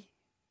Manly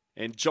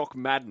and Jock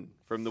Madden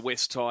from the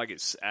West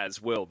Tigers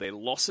as well. Their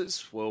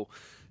losses, well,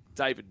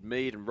 David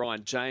Mead and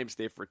Ryan James,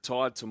 they've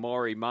retired.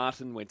 Tamari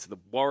Martin went to the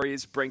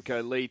Warriors.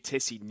 Brenko Lee,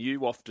 Tessie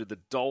New off to the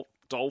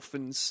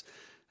Dolphins.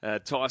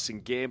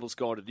 Tyson Gamble's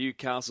gone to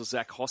Newcastle.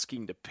 Zach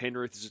Hosking to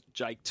Penrith.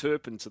 Jake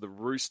Turpin to the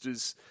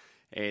Roosters.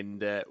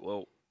 And,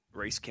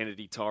 Reece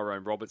Kennedy,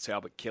 Tyrone Roberts,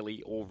 Albert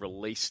Kelly all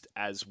released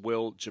as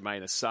well.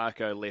 Jermaine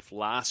Asako left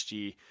last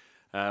year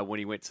when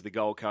he went to the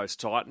Gold Coast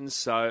Titans.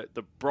 So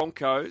the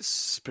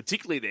Broncos,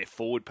 particularly their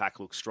forward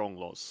pack, looks strong,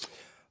 Loz.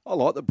 I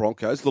like the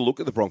Broncos, the look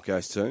of the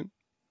Broncos team.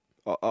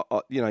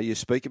 You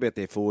speak about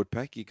their forward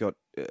pack. You got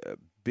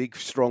big,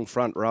 strong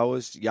front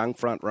rowers, young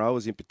front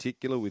rowers in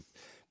particular, with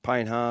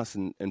Payne Haas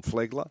and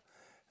Flegler.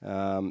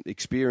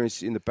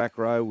 Experience in the back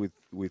row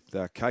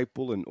with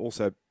Capel and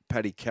also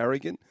Paddy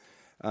Carrigan.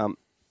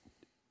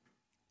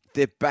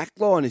 Their back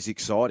line is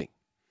exciting.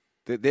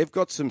 They've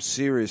got some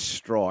serious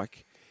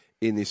strike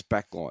in this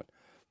back line.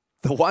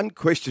 The one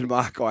question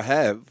mark I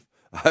have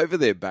over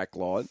their back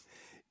line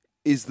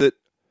is that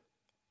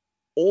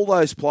all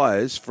those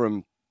players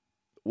from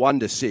 1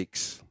 to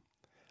 6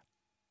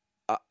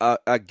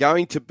 are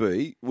going to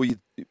be,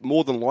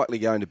 more than likely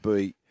going to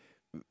be,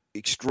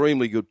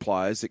 extremely good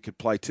players that could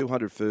play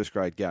 200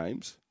 first-grade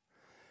games,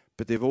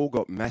 but they've all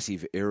got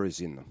massive errors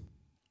in them.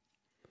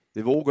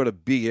 They've all got a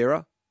big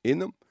error in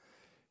them.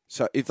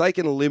 So if they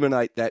can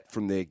eliminate that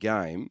from their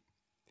game,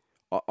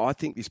 I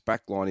think this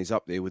back line is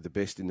up there with the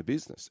best in the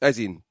business, as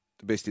in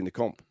the best in the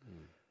comp.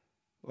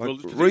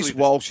 Reece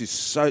Walsh is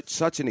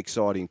such an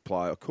exciting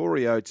player.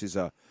 Corey Oates is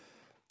a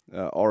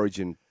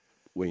Origin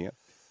winger.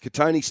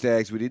 Katoni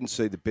Staggs, we didn't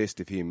see the best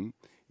of him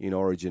in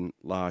Origin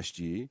last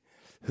year.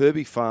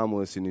 Herbie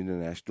Farmworth's an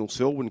international.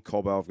 Selwyn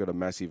Cobbo, I've got a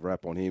massive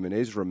rap on him. And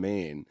Ezra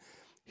Mann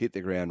hit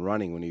the ground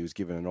running when he was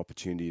given an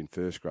opportunity in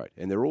first grade.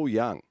 And they're all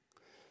young,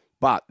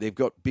 but they've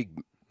got big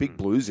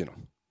blues in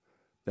them.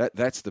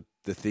 That's the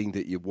thing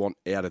that you want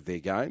out of their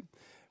game.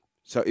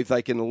 So if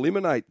they can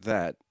eliminate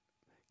that,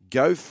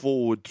 go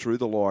forward through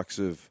the likes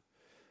of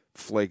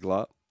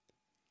Flegler,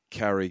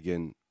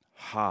 Carrigan,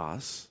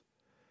 Haas,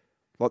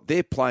 like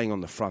they're playing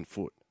on the front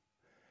foot.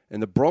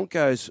 And the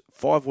Broncos,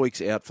 5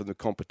 weeks out from the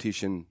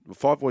competition,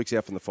 5 weeks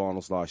out from the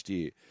finals last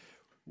year,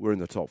 were in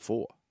the top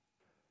 4.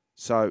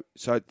 So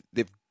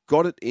they've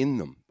got it in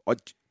them.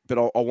 But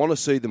I want to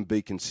see them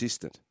be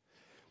consistent.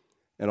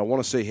 And I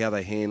want to see how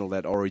they handle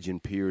that Origin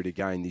period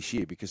again this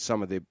year, because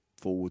some of their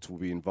forwards will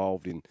be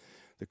involved in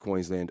the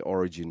Queensland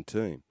Origin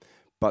team.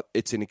 But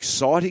it's an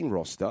exciting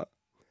roster,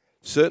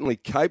 certainly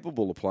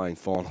capable of playing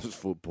finals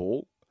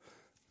football.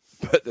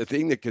 But the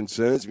thing that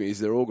concerns me is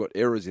they've all got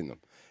errors in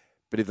them.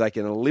 But if they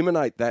can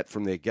eliminate that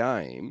from their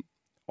game,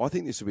 I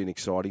think this will be an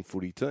exciting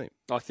footy team.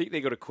 I think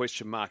they've got a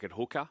question mark at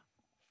hooker.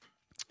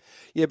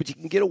 Yeah, but you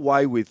can get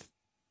away with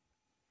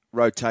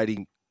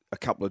rotating a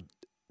couple of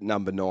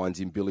number 9s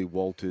in Billy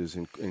Walters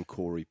and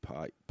Corey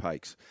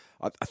Pakes.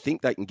 I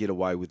think they can get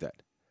away with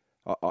that.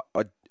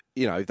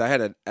 If they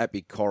had an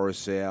Appy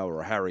Coruscant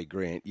or a Harry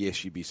Grant,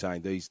 yes, you'd be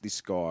saying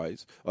these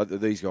guys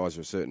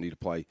are certainly to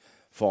play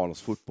finals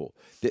football.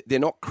 They're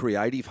not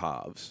creative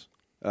halves,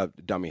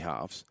 dummy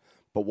halves,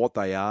 but what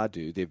they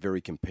they're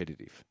very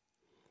competitive.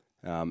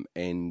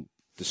 And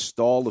the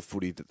style of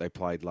footy that they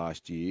played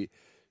last year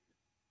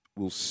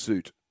will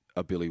suit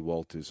a Billy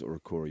Walters or a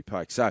Corey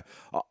Pakes. So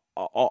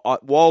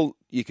while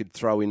you could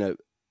throw in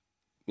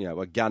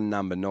a gun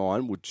number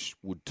 9, which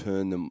would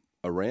turn them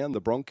around, the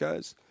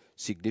Broncos,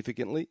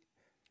 significantly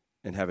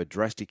and have a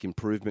drastic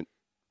improvement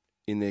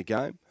in their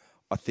game,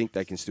 I think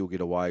they can still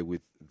get away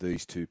with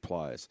these two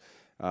players.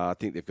 I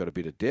think they've got a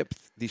bit of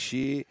depth this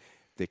year.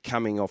 They're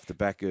coming off the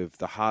back of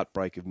the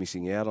heartbreak of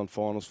missing out on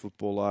finals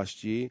football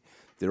last year.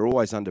 They're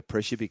always under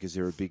pressure because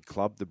they're a big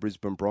club, the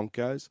Brisbane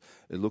Broncos.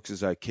 It looks as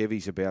though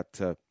Kevy's about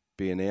to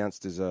be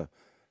announced as an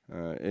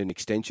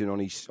extension on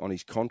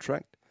his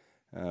contract,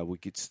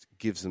 which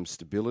gives them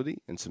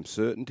stability and some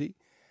certainty.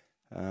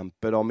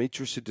 But I'm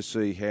interested to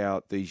see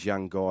how these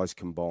young guys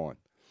combine,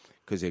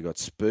 because they've got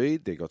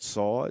speed, they've got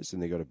size,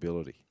 and they've got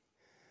ability.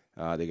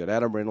 They've got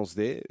Adam Reynolds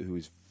there, who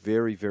is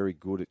very, very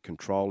good at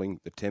controlling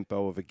the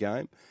tempo of a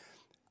game.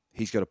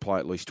 he's got to play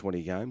at least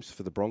 20 games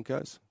for the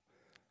Broncos.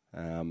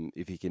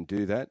 If he can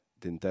do that,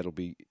 then that'll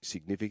be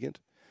significant.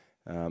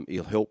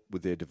 He'll help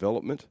with their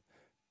development.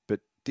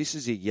 But this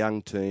is a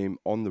young team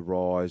on the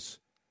rise.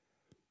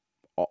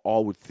 I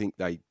would think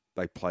they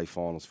play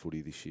finals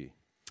footy this year.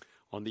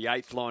 On the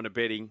 8th line of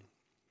betting,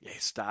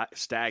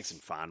 Stags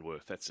and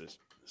Farnworth. That's a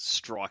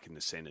strike in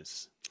the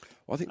centres.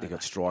 I think they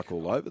got strike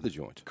all over the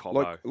joint.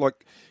 Cobbo.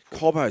 Like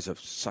Cobbo's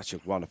such a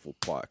wonderful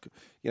player.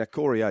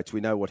 Corey Oates,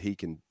 we know what he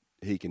can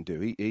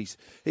do.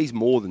 He's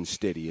more than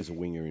steady as a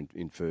winger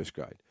in first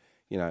grade.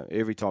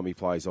 Every time he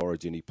plays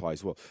Origin, he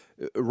plays well.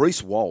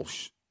 Reece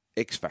Walsh,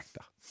 X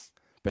factor,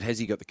 but has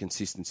he got the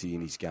consistency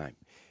in his game?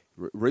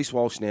 Reece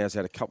Walsh now has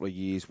had a couple of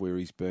years where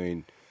he's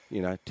been,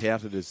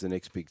 touted as the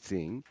next big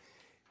thing.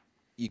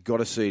 You've got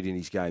to see it in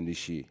his game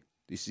this year.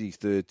 This is his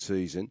third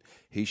season.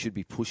 He should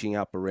be pushing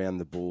up around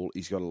the ball.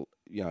 He's got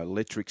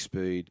electric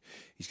speed.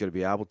 He's got to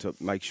be able to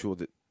make sure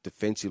that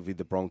defensively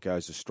the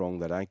Broncos are strong.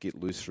 They don't get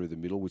loose through the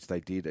middle, which they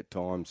did at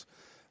times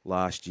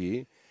last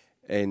year.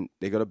 And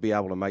they've got to be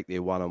able to make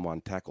their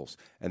one-on-one tackles.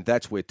 And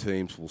that's where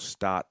teams will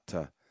start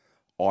to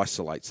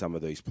isolate some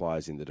of these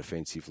players in the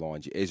defensive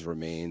lines. Ezra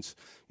Mann's,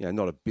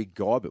 not a big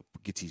guy, but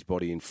gets his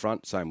body in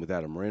front. Same with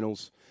Adam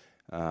Reynolds.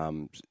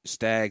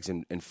 Stags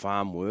and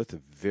Farnworth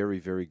are very,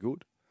 very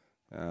good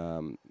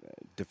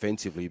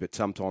defensively, but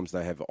sometimes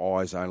they have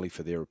eyes only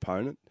for their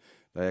opponent.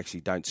 They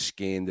actually don't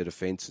scan the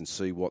defence and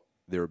see what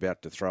they're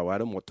about to throw at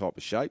them, what type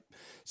of shape.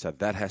 So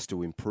that has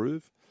to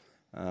improve.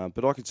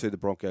 But I can see the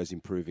Broncos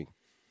improving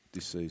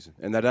this season.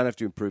 And they don't have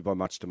to improve by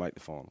much to make the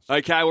finals.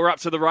 Okay, we're up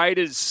to the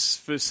Raiders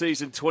for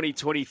season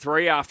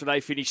 2023 after they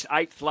finished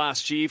 8th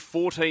last year.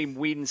 14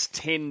 wins,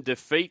 10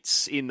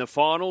 defeats in the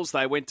finals.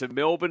 They went to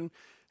Melbourne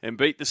and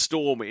beat the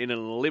Storm in an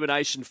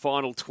elimination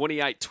final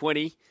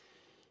 28-20.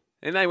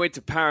 Then they went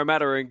to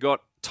Parramatta and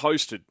got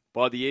toasted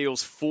by the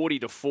Eels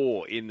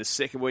 40-4 in the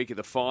second week of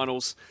the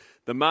finals.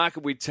 The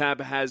market with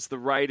Tab has the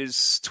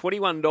Raiders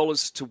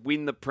 $21 to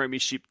win the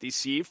premiership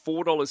this year,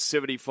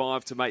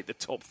 $4.75 to make the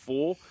top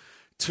 4,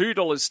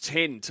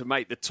 $2.10 to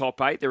make the top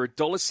 8. They're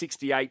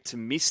 $1.68 to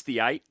miss the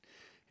 8.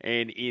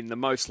 And in the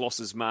most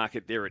losses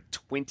market, they're at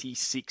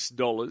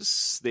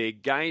 $26. Their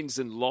gains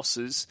and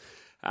losses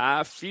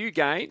are a few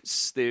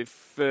gains.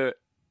 They've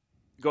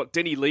got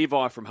Denny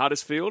Levi from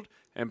Huddersfield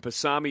and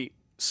Pasami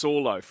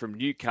Saulo from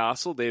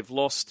Newcastle. They've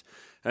lost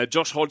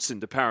Josh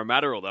Hodgson to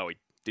Parramatta, although he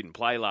didn't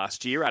play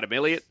last year. Adam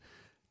Elliott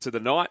to the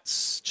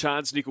Knights.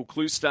 Chance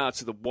Nickel-Clustar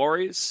to the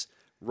Warriors.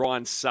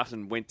 Ryan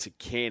Sutton went to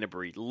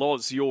Canterbury.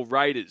 Loz, your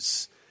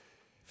Raiders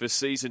for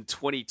season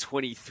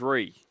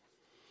 2023.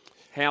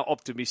 How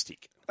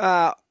optimistic?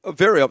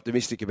 Very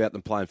optimistic about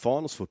them playing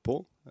finals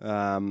football.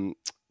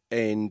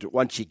 And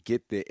once you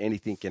get there,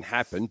 anything can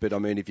happen. But,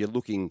 if you're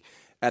looking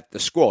at the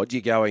squad,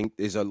 you're going,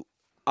 there's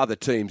other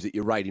teams that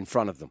you rate in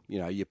front of them.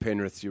 Your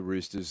Penrith, your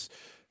Roosters,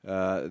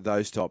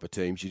 those type of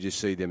teams. You just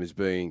see them as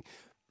being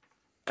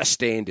a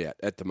standout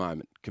at the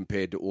moment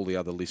compared to all the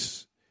other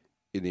lists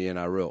in the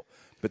NRL.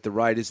 But the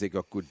Raiders, they've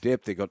got good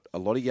depth. They've got a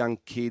lot of young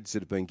kids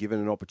that have been given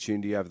an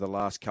opportunity over the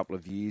last couple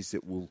of years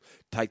that will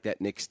take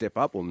that next step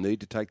up or need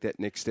to take that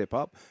next step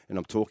up. And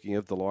I'm talking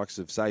of the likes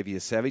of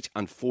Xavier Savage.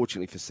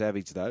 Unfortunately for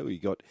Savage, though, he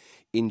got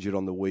injured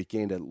on the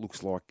weekend. It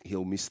looks like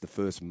he'll miss the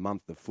first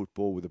month of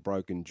football with a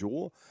broken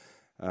jaw.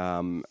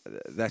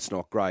 That's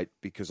not great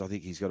because I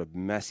think he's got a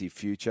massive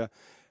future.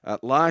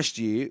 Last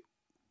year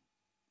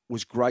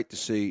was great to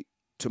see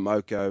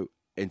Tomoko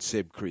and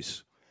Seb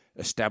Chris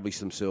establish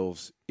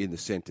themselves in the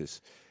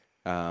centres.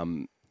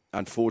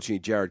 Unfortunately,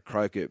 Jared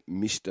Croker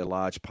missed a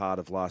large part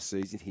of last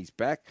season. He's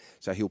back,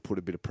 so he'll put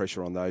a bit of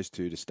pressure on those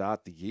two to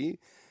start the year.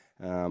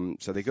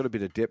 So they've got a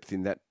bit of depth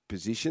in that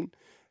position.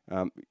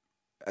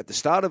 At the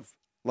start of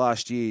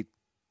last year,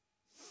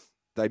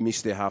 they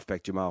missed their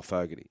halfback, Jamal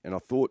Fogarty. And I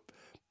thought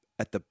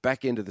at the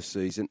back end of the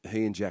season,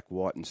 he and Jack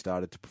Whiten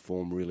started to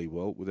perform really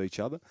well with each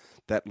other.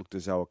 That looked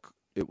as though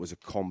it was a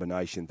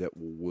combination that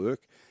will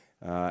work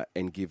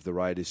and give the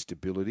Raiders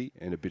stability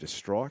and a bit of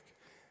strike.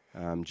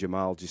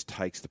 Jamal just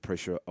takes the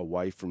pressure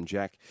away from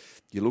Jack.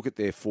 You look at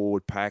their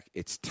forward pack,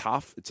 it's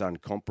tough, it's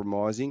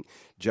uncompromising.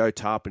 Joe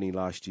Tarpany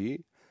last year,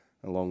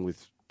 along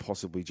with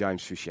possibly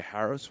James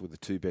Fisher-Harris, were the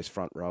two best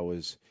front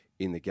rowers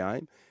in the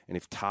game. And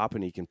if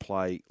Tarpany can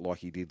play like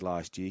he did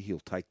last year,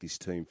 he'll take this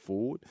team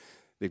forward.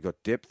 They've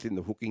got depth in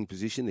the hooking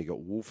position. They've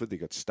got Wolford,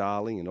 they've got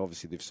Starling, and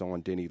obviously they've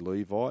signed Denny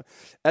Levi.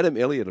 Adam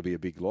Elliott will be a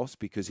big loss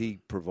because he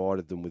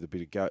provided them with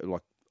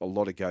a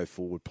lot of go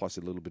forward plus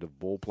a little bit of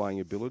ball playing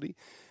ability.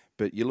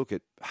 But you look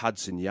at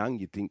Hudson Young,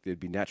 you'd think there'd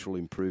be natural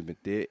improvement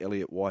there.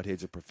 Elliot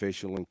Whitehead's a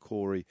professional, and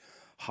Corey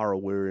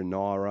Harawira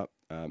Naira.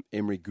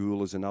 Emery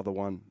Gould is another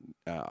one.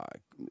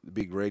 The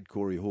big red,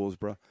 Corey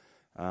Horsburgh.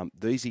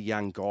 These are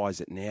young guys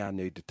that now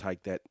need to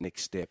take that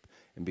next step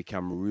and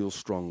become real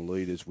strong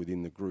leaders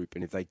within the group.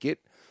 And if they get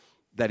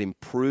that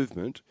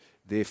improvement,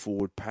 their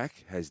forward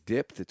pack has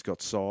depth, it's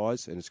got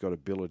size, and it's got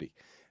ability.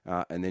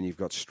 And then you've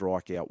got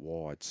strike out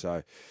wide.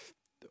 So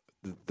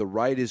the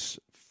Raiders,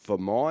 for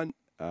mine,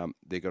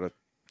 they've got a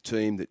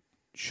team that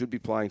should be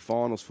playing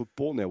finals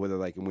football. Now, whether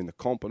they can win the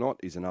comp or not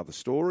is another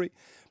story,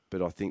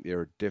 but I think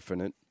they're a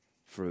definite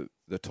for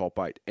the top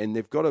 8. And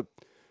they've got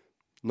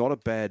not a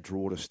bad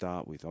draw to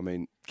start with. I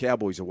mean,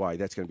 Cowboys away,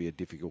 that's going to be a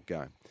difficult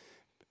game.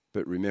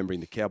 But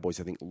remembering the Cowboys,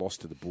 I think,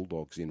 lost to the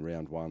Bulldogs in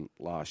round 1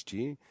 last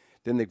year.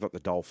 Then they've got the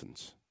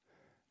Dolphins.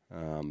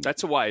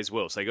 That's away as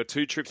well. So they got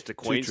 2 trips to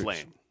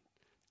Queensland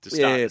to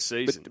start the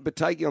season. But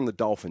taking on the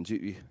Dolphins,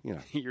 you know,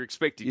 you're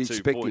expecting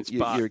 2 points.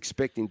 You're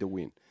expecting to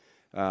win.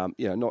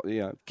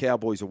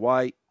 Cowboys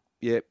away.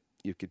 Yep,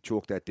 you could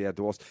chalk that down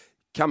to us.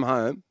 Come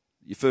home,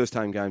 your first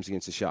home game's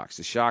against the Sharks.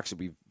 The Sharks will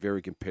be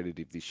very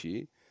competitive this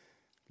year,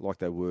 like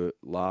they were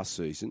last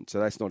season. So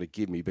that's not a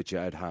give me, but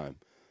you're at home.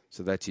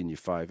 So that's in your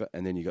favour.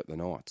 And then you got the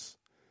Knights.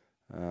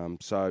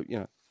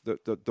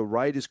 The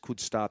Raiders could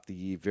start the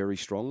year very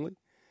strongly.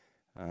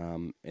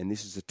 And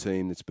this is a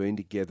team that's been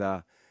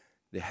together.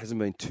 There hasn't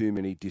been too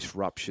many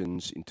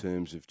disruptions in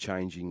terms of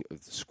changing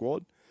of the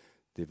squad.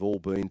 They've all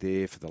been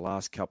there for the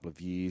last couple of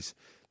years.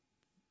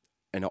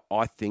 And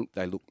I think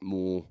they look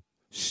more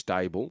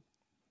stable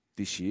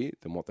this year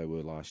than what they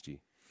were last year.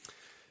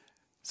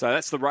 So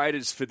that's the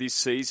Raiders for this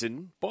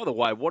season. By the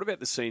way, what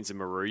about the scenes in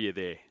Maruya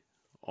there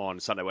on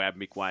Sunday? We had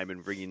Mick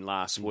Wayman ring in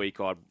last week.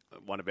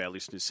 One of our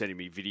listeners sending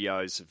me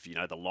videos of,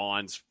 the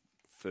lines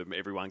from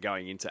everyone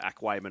going into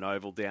Ack Wayman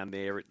Oval down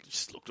there. It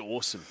just looked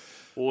awesome.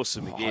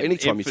 Awesome again.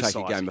 Anytime you take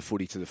a game of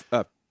footy to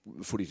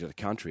the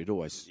country, it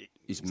always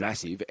is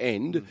massive.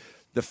 And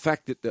the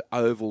fact that the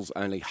ovals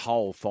only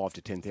hold 5,000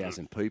 to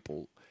 10,000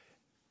 people,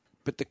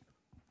 but the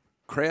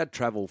crowd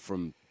travel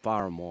from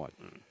far and wide.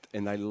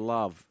 And they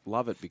love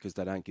it because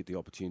they don't get the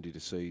opportunity to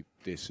see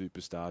their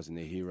superstars and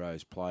their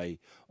heroes play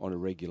on a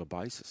regular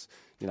basis.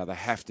 They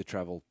have to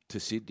travel to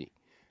Sydney,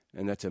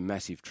 and that's a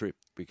massive trip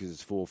because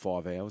it's 4 or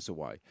 5 hours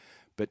away.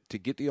 But to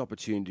get the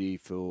opportunity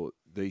for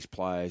these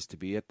players to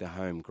be at the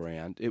home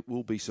ground, it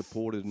will be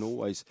supported and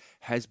always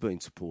has been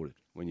supported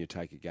when you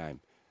take a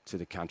game to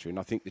the country. And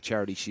I think the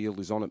Charity Shield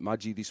is on at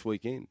Mudgee this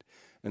weekend,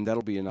 and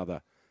that'll be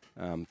another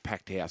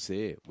packed house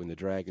there when the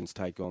Dragons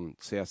take on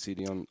South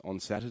Sydney on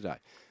Saturday.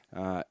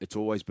 It's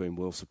always been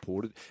well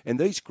supported. And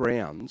these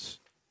grounds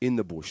in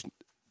the bush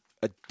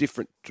are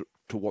different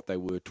to what they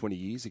were 20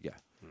 years ago.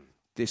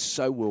 They're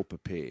so well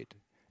prepared,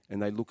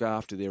 and they look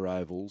after their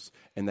ovals,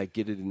 and they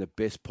get it in the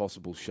best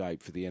possible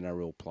shape for the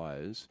NRL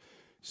players,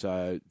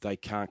 so they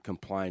can't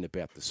complain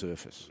about the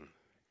surface.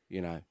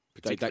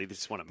 Particularly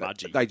this one at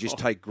Mudgee. They just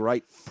take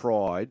great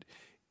pride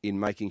in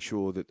making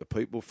sure that the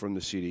people from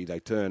the city, they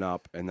turn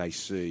up and they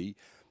see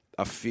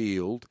a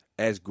field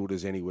as good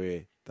as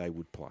anywhere they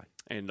would play.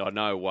 And I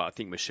know, I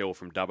think Michelle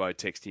from Dubbo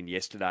texted in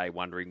yesterday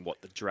wondering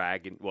what the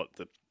Dragon,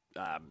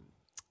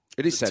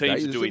 it is Saturday.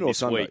 teams are doing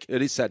this week.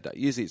 It is Saturday.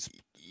 Yes, it's.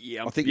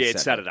 Yeah, I think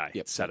it's Saturday.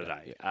 Yep, It's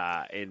Saturday.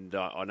 Yeah. And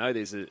I know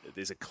there's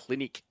a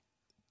clinic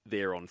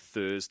there on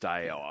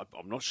Thursday.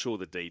 I'm not sure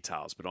the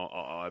details, but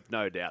I've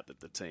no doubt that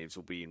the teams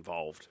will be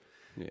involved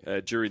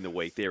during the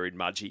week there in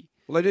Mudgee.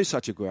 Well, they do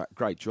such a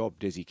great job,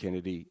 Desi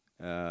Kennedy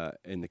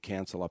and the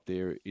council up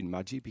there in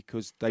Mudgee,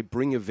 because they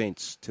bring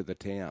events to the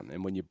town.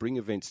 And when you bring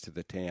events to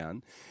the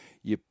town,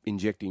 you're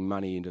injecting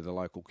money into the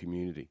local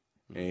community.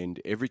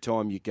 And every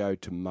time you go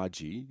to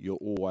Mudgee, you'll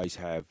always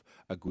have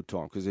a good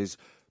time because there's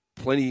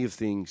plenty of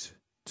things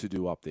to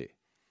do up there.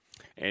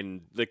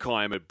 And the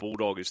Kiama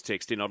Bulldog has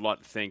texted in. I'd like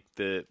to thank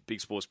the Big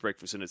Sports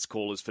Breakfast and its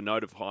callers for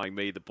notifying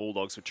me the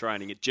Bulldogs were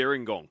training at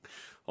Gerringong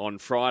on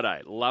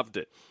Friday. Loved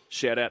it.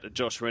 Shout out to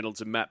Josh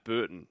Reynolds and Matt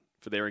Burton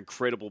for their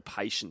incredible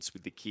patience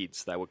with the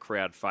kids. They were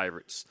crowd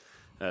favourites.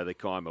 The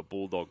Kiama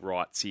Bulldog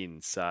writes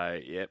in. So,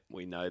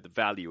 we know the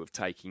value of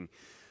taking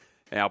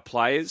our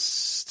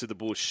players to the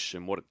bush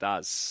and what it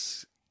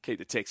does. Keep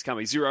the text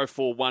coming.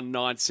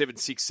 0419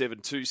 767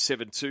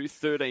 272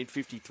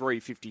 1353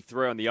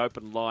 53 on the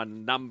open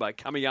line number.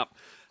 Coming up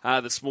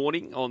this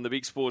morning on the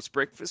Big Sports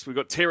Breakfast, we've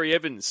got Terry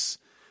Evans,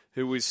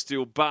 who is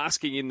still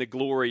basking in the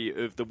glory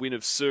of the win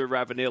of Sir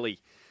Ravanelli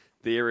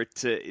there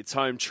at its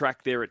home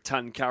track there at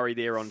Tuncurry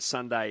there on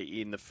Sunday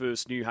in the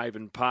first New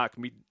Haven Park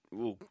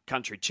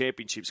Country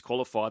Championships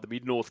qualifier, the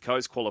Mid-North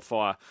Coast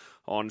qualifier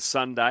on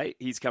Sunday.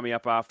 He's coming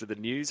up after the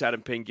news.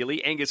 Adam Pengilly.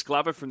 Angus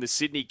Glover from the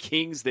Sydney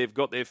Kings. They've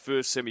got their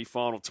first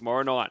semi-final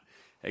tomorrow night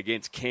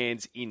against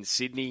Cairns in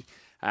Sydney.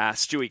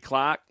 Stewie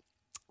Clark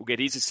will get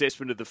his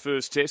assessment of the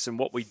first test and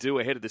what we do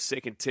ahead of the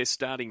second test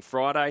starting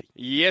Friday.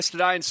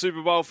 Yesterday in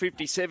Super Bowl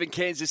 57,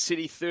 Kansas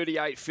City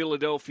 38,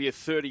 Philadelphia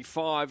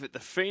 35. At the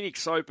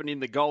Phoenix Open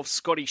in the golf,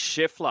 Scotty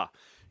Scheffler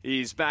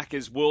is back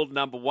as world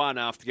number one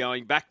after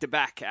going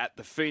back-to-back at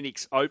the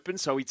Phoenix Open.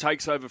 So he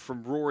takes over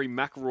from Rory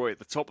McIlroy at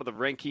the top of the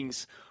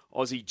rankings.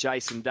 Aussie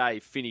Jason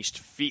Day finished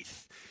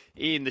fifth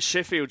in the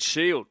Sheffield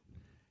Shield.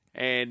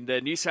 And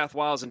New South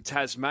Wales and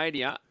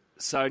Tasmania.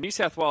 So New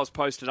South Wales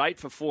posted 8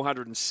 for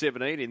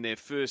 417 in their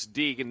first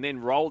dig and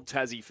then rolled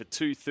Tassie for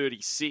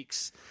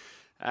 236.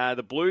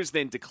 The Blues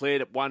then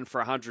declared at 1 for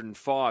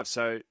 105.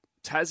 So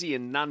Tassie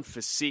and none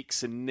for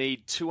 6 and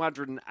need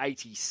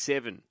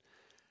 287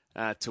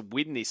 to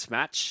win this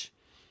match.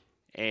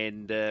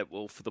 And,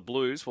 for the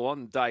Blues,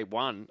 on day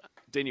one,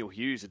 Daniel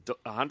Hughes,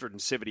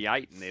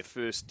 178 in their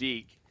first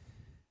dig.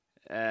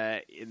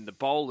 In the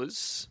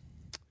bowlers,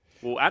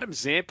 well, Adam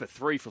Zampa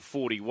 3 for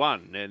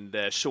 41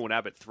 and Sean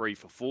Abbott 3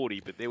 for 40,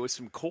 but there were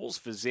some calls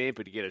for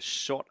Zampa to get a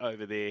shot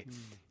over there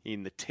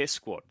in the Test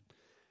squad.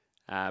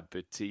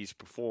 But he's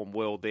performed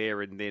well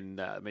there, and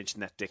then I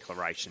mentioned that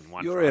declaration.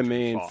 You're our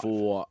man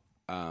for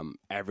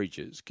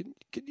averages. Can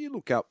you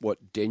look up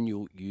what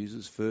Daniel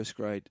Hughes' first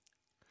class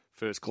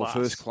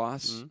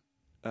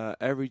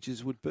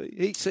averages would be?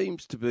 He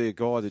seems to be a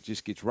guy that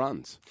just gets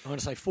runs. I'm going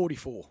to say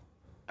 44.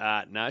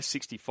 No,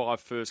 65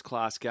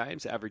 first-class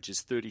games,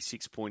 averages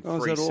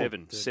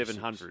 36.37,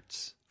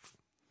 700s.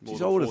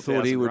 I would have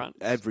thought he would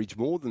average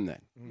more than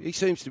that. He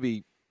seems to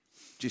be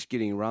just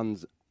getting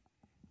runs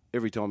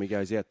every time he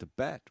goes out to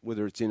bat,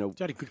 whether it's in a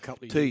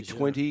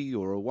T20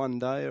 or a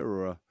one-day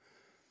or a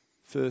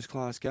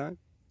first-class game.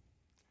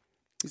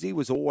 Because he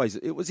was always...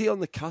 Was he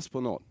on the cusp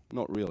or not?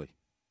 Not really.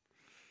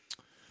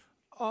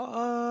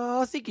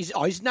 I think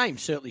his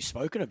name's certainly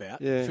spoken about,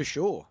 for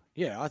sure.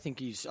 Yeah, I think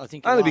he's...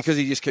 Only because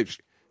he just keeps...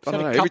 I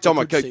don't know. Every time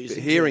I keep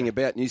hearing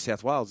about New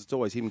South Wales, it's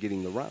always him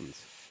getting the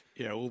runs.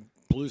 Yeah, well,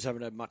 Blues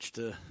haven't had much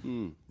to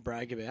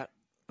brag about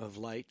of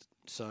late.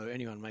 So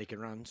anyone making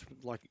runs,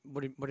 like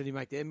what did he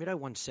make there? Middo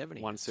 170.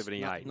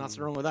 178.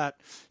 Nothing wrong with that.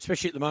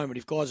 Especially at the moment,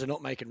 if guys are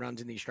not making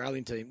runs in the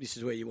Australian team, this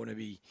is where you want to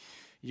be.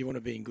 You want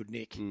to be in good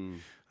nick.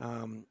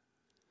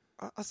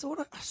 I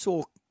thought I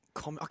saw.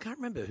 I can't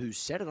remember who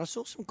said it. I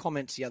saw some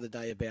comments the other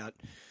day about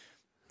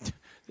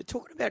they're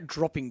talking about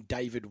dropping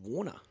David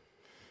Warner.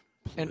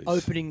 Please. And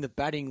opening the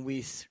batting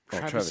with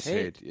Travis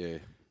Head. Yeah.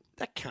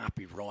 That can't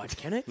be right,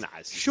 can it? No,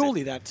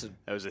 surely that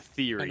was a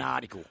theory. An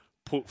article.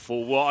 Put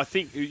forward. Well, I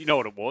think, you know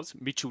what it was?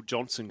 Mitchell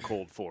Johnson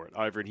called for it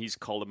over in his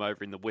column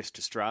over in the West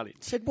Australian.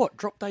 Said what?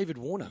 Drop David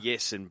Warner?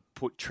 Yes, and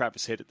put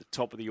Travis Head at the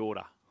top of the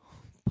order.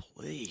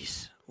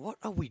 Please. What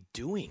are we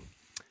doing?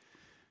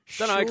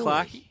 Don't know,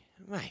 Clark.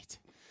 Mate.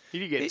 He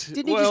did get...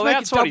 Didn't he just make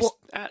outside his,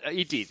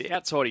 he did.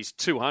 Outside his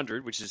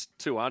 200, which is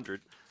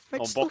 200...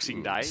 on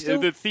Boxing Day.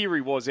 The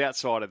theory was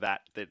outside of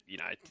that, you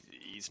know,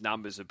 his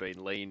numbers have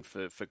been lean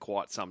for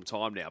quite some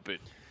time now, but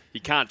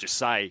you can't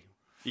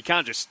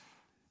just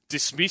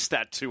dismiss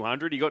that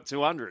 200. He got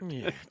 200.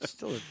 Yeah, it's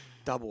still a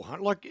double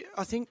hundred. Like,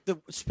 I think,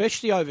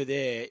 especially over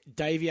there,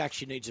 Davey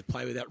actually needs to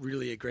play with that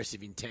really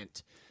aggressive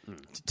intent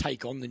to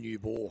take on the new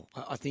ball.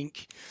 I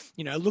think,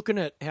 you know, looking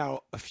at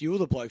how a few of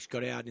the blokes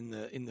got out in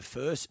the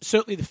first,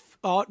 certainly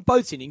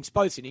both innings,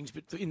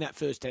 but in that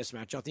first Test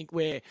match, I think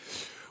we're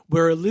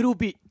a little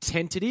bit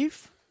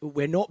tentative.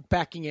 We're not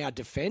backing our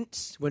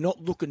defence. We're not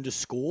looking to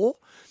score.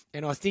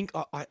 And I think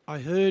I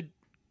heard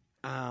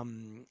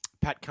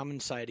Pat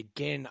Cummins say it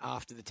again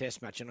after the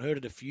Test match, and I heard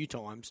it a few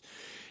times.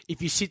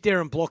 If you sit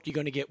there and block, you're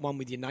going to get one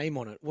with your name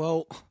on it.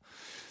 Well,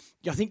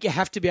 I think you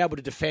have to be able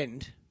to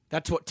defend.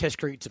 That's what Test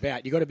cricket's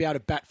about. You've got to be able to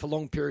bat for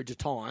long periods of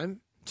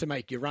time to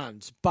make your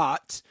runs.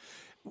 But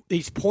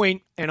his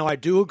point, and I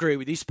do agree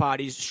with this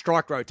part, is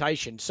strike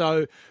rotation.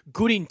 So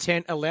good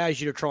intent allows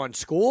you to try and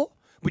score,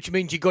 which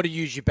means you've got to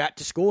use your bat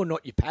to score,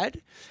 not your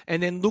pad,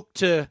 and then look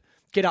to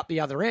get up the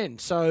other end.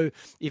 So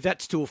if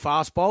that's to a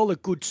fast bowler,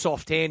 good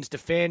soft hands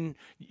defend,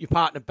 your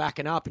partner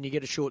backing up and you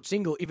get a short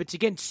single. If it's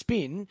against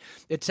spin,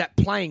 it's that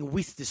playing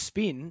with the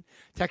spin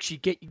to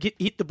actually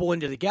hit the ball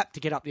into the gap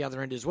to get up the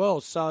other end as well.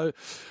 So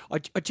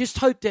I just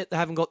hope that they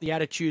haven't got the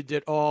attitude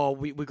that,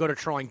 we've got to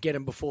try and get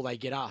them before they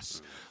get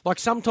us. Like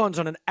sometimes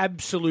on an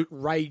absolute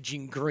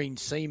raging green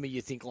seamer,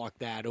 you think like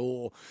that.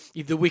 Or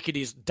if the wicket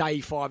is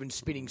day 5 and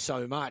spinning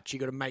so much,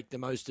 you've got to make the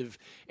most of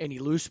any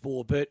loose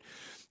ball. But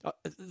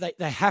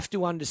they have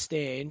to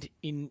understand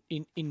in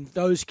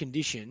those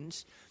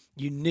conditions,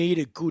 you need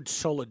a good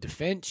solid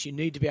defence. You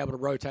need to be able to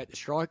rotate the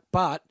strike.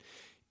 But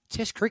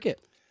Test cricket,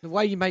 the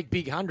way you make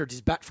big hundreds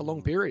is bat for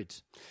long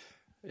periods.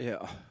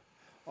 Yeah.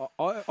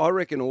 I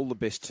reckon all the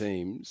best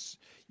teams,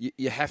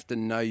 you have to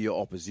know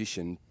your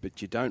opposition,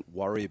 but you don't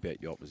worry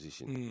about your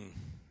opposition.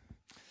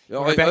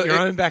 Worry about your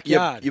own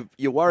backyard.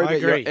 You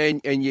worry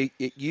about and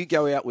you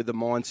go out with the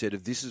mindset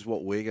of this is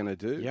what we're going to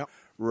do. Yep.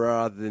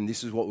 Rather than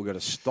this is what we've got to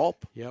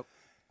stop. Yep.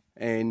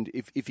 And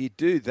if you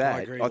do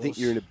that, I think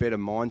you're in a better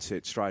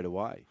mindset straight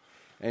away.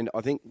 And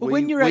I think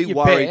when you're at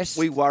your best,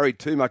 we worried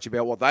too much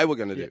about what they were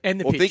going to do,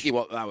 and thinking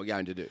what they were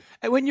going to do.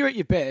 And when you're at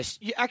your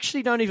best, you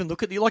actually don't even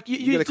look at you got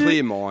a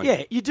clear mind.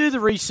 Yeah, you do the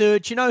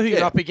research, you know who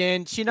you're up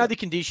against, you know the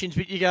conditions,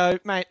 but you go,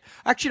 mate,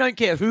 I actually don't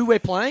care who we're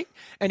playing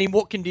and in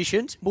what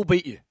conditions, we'll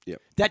beat you.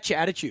 Yep. That's your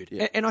attitude.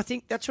 Yep. And I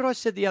think that's what I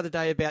said the other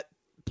day about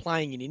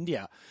playing in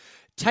India.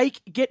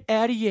 Get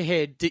out of your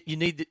head that you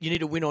need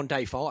to win on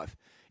day 5.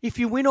 If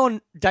you win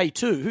on day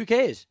 2, who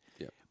cares?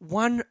 Yep.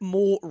 One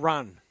more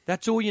run.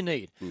 That's all you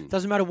need.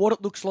 Doesn't matter what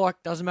it looks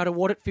like. Doesn't matter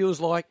what it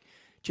feels like.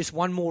 Just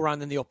one more run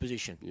than the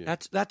opposition. Yeah.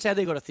 That's how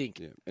they've got to think.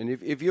 Yeah. And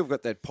if you've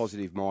got that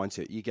positive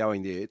mindset, you're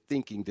going there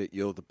thinking that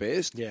you're the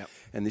best. Yeah.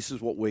 And this is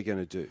what we're going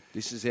to do.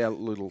 This is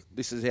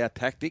our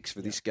tactics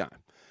for this game.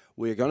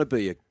 We're going to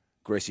be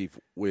aggressive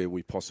where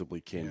we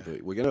possibly can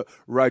be. We're going to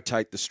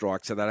rotate the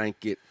strike so they don't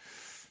get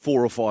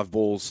 4 or 5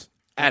 balls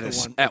at the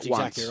one. at That's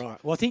once. exactly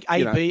right. Well, I think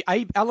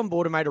Alan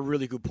Border made a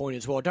really good point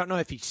as well. I don't know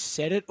if he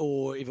said it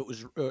or if it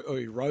was or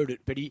he wrote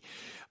it, but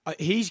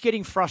he's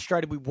getting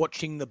frustrated with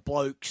watching the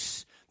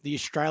blokes, the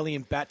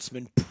Australian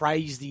batsmen,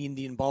 praise the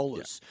Indian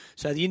bowlers. Yeah.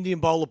 So the Indian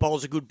bowler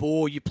bowls a good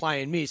ball, you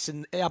play and miss,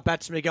 and our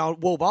batsmen are going,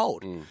 well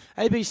bowled.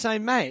 AB's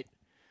saying, mate,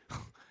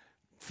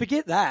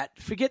 forget that.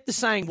 Forget the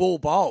saying well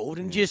bowled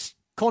and just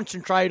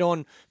concentrate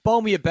on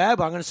bowl me a bad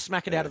one, I'm going to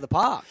smack it out of the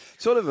park.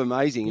 Sort of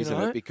amazing,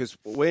 isn't it? Because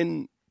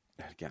when,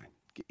 again,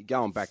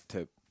 going back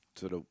to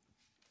sort of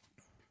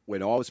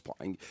when I was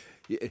playing,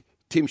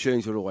 Tim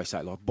Sheens would always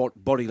say, like,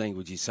 body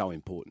language is so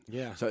important.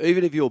 Yeah. So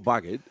even if you're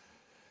buggered,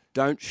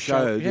 don't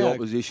show the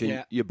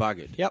opposition you're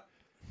buggered. Yep.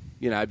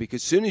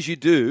 Because as soon as you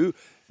do,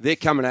 they're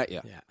coming at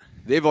you. Yeah.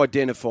 They've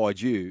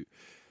identified you.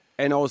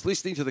 And I was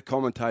listening to the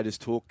commentators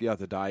talk the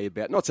other day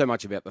about, not so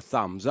much about the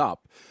thumbs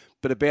up,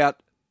 but about,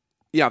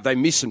 if they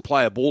miss and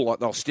play a ball, like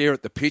they'll stare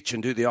at the pitch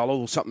and do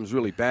something's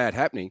really bad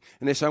happening.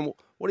 And they're saying, well,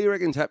 what do you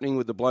reckon's happening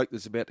with the bloke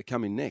that's about to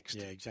come in next?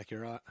 Yeah, exactly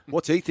right.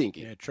 What's he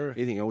thinking? Yeah, true.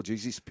 He thinking, oh,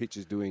 geez, this pitch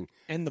is doing...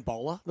 And the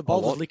bowler. The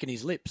bowler's licking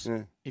his lips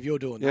if you're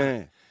doing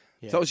that.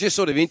 Yeah. So it was just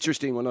sort of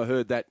interesting when I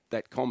heard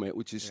that comment,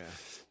 which is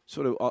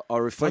sort of, I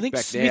reflect back now.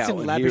 I think Smith and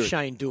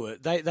Labuschagne do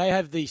it. They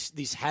have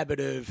this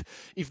habit of,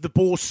 if the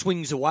ball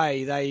swings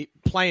away, they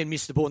play and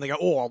miss the ball and they go,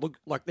 oh, look,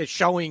 like they're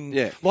showing,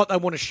 like they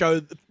want to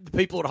show the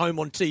people at home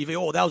on TV,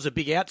 oh, that was a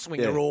big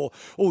outswinger, or,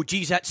 oh,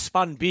 geez, that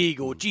spun big,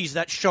 or, geez,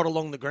 that shot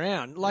along the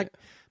ground.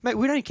 Mate,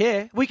 we don't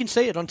care. We can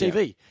see it on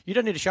TV. Yeah. You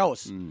don't need to show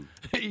us.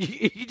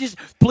 You just,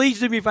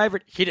 please do me a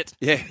favour, hit it.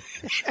 Yeah.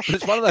 But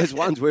it's one of those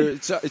ones where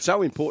it's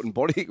so important,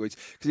 body language.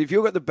 Because if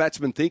you've got the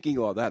batsman thinking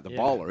like that, the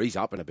bowler, he's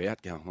up and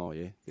about going, oh,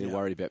 they're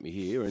worried about me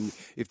here. And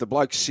if the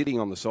bloke's sitting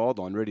on the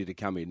sideline ready to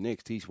come in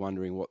next, he's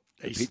wondering what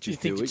the pitch is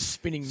doing. It's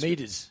spinning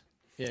metres.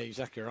 Yeah,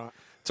 exactly right.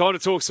 Time to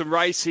talk some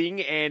racing,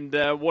 and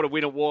what a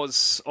win it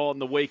was on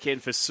the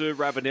weekend for Sir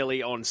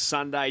Ravanelli on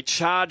Sunday.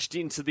 Charged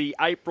into the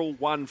April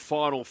 1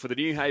 final for the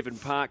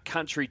Newhaven Park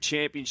Country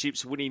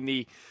Championships, winning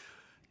the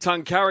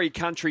Tuncurry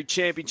Country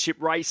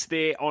Championship race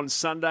there on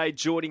Sunday.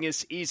 Joining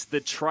us is the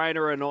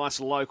trainer. A nice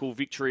local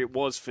victory it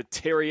was for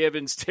Terry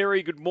Evans.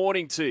 Terry, good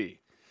morning to you.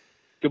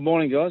 Good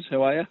morning, guys.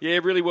 How are you? Yeah,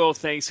 really well,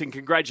 thanks, and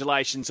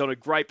congratulations on a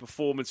great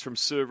performance from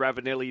Sir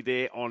Ravanelli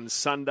there on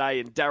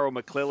Sunday. And Daryl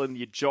McClellan,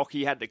 your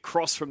jockey, had to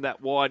cross from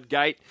that wide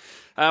gate.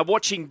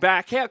 Watching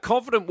back, how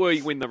confident were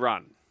you in the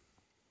run?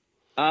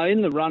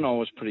 In the run, I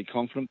was pretty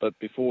confident, but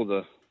before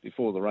the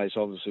race,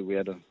 obviously, we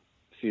had a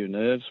few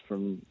nerves.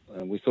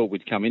 We thought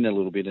we'd come in a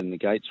little bit in the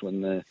gates when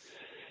the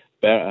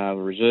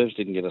reserves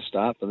didn't get a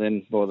start, but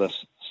then by the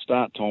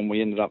start time, we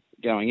ended up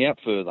going out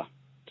further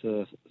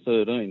to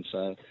 13,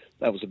 so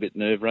that was a bit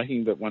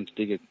nerve-wracking, but once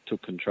Digger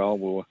took control,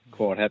 we were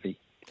quite happy.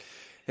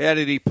 How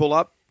did he pull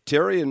up,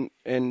 Terry,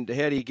 and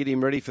how do you get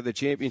him ready for the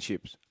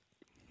championships?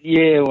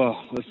 Yeah,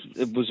 well,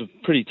 it was a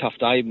pretty tough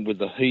day with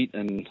the heat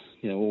and,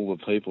 all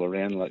the people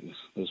around. Like,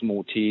 there's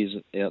more tears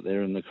out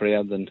there in the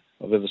crowd than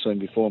I've ever seen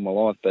before in my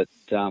life. But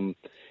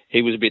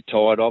he was a bit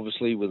tired,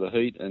 obviously, with the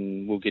heat,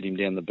 and we'll get him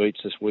down the beach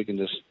this week and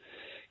just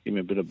give him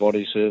a bit of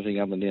body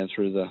surfing up and down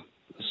through the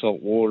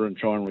salt water and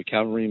try and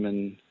recover him,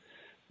 and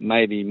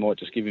maybe might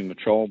just give him a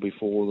trial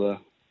before the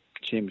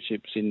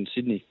championships in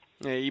Sydney.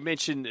 Yeah, you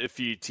mentioned a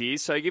few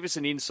tiers, so give us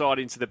an insight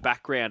into the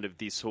background of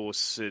this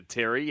horse,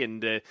 Terry,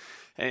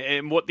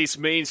 and what this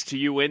means to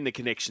you and the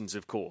connections,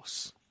 of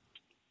course.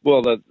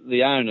 Well,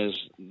 the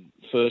owners,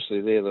 firstly,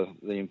 they're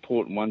the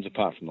important ones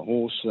apart from the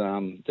horse.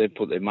 They've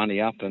put their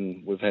money up,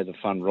 and we've had a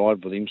fun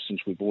ride with him since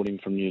we bought him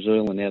from New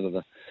Zealand out of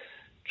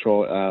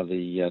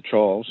the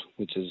trials,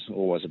 which is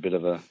always a bit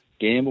of a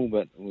gamble,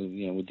 but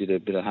we did a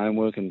bit of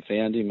homework and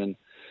found him, and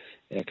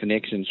our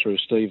connections through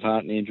Steve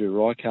Hart and Andrew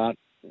Reichardt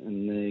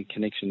and the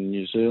connection in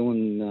New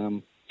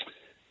Zealand.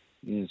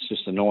 It's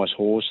just a nice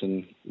horse,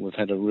 and we've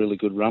had a really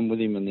good run with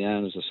him, and the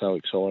owners are so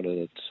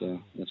excited.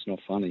 It's not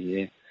funny,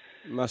 yeah.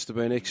 Must have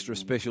been extra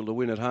special to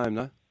win at home,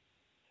 though.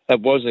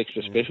 It was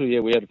extra special, yeah.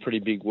 We had a pretty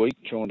big week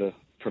trying to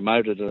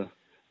promote it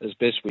as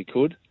best we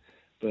could,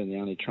 being the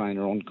only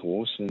trainer on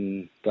course,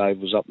 and Dave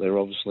was up there,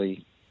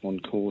 obviously, on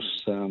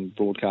course,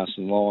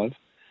 broadcasting live,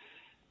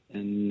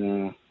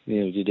 and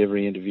we did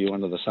every interview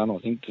under the sun, I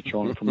think, to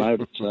try and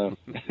promote it. So,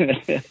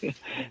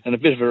 and a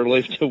bit of a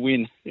relief to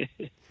win.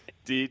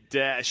 Did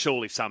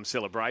surely some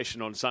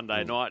celebration on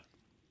Sunday night?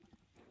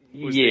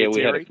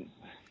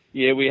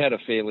 We had a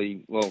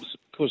fairly, well,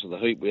 because of the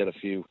heat, we had a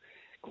few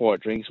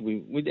quiet drinks.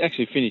 We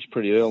actually finished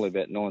pretty early,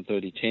 about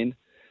 9:30, 10,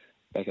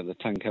 back at the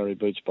Tuncurry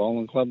Beach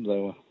Bowling Club. They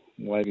were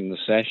waving the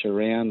sash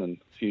around and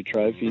a few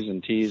trophies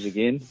and tears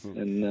again,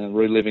 and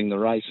reliving the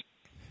race.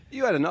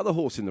 You had another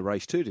horse in the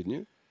race too, didn't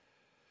you?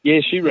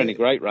 Yeah, she ran a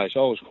great race. I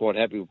was quite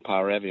happy with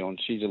Paravion.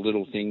 She's a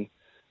little thing.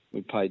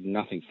 We paid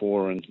nothing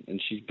for her,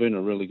 and she's been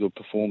a really good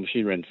performer.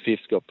 She ran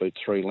fifth, got beat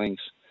 3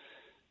 lengths.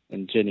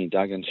 And Jenny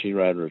Duggan, she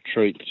rode her a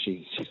treat.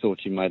 She thought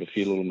she made a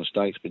few little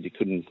mistakes, but you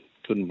couldn't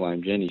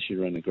blame Jenny. She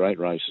ran a great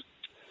race.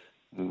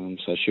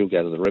 So she'll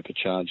go to the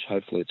repechage.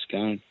 Hopefully it's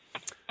going.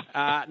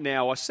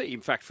 Now, I see,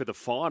 in fact, for the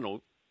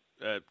final,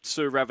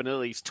 Sir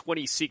Ravanelli's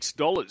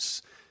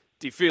 $26.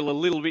 Do you feel a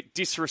little bit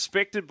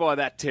disrespected by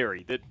that,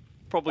 Terry? That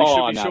probably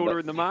should be shorter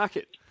in the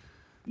market.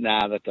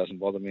 Nah, that doesn't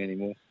bother me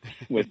anymore.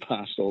 We're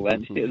past all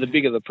that. Yeah, the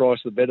bigger the price,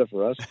 the better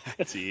for us.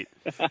 That's it.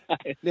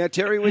 Now,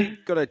 Terry,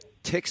 we've got a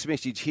text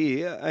message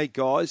here. Hey,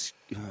 guys,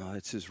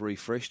 it's just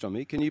refreshed on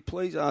me. Can you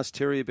please ask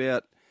Terry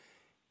about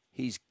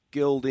his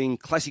gelding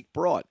Classic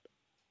Bright?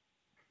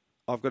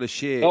 I've got a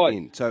share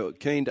in, so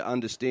keen to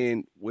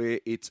understand where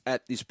it's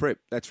at this prep.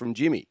 That's from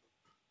Jimmy.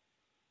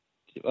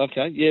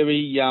 Okay, yeah,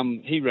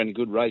 he ran a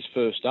good race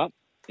first up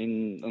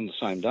on the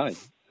same day.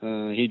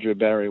 He drew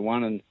barrier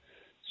 1 and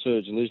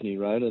Serge Lisney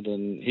rode it,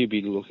 and he'll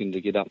be looking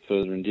to get up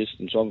further in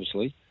distance,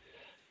 obviously.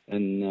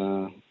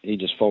 And he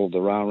just followed the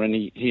rail, and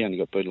he only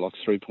got beat like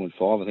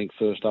 3.5, I think,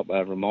 first up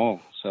over a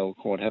mile. So we're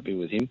quite happy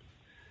with him.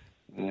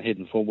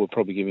 Heading forward, we'll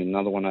probably give him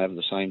another one over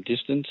the same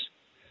distance,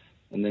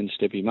 and then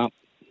step him up.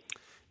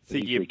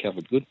 He's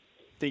recovered good.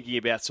 Thinking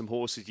about some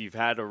horses you've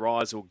had,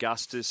 Arise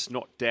Augustus,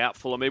 not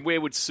doubtful. I mean,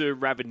 where would Sir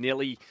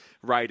Ravanelli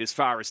rate as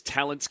far as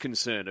talent's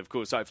concerned? Of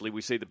course, hopefully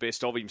we see the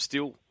best of him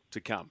still to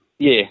come.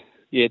 Yeah,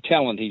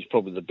 talent, he's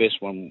probably the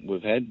best one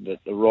we've had, but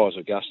Arise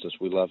Augustus,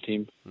 we loved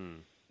him.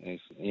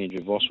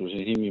 Andrew Voss was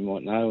in him, you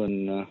might know,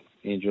 and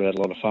Andrew had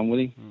a lot of fun with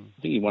him.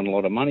 I think he won a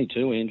lot of money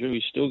too, Andrew.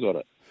 He's still got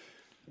it.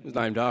 It was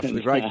named after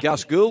the great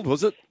Gus Gould,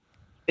 was it?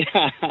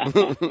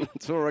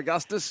 Sir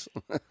Augustus?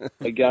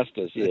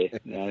 Augustus, yeah.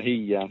 No,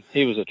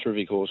 he was a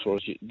terrific horse for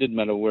us. It didn't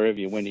matter wherever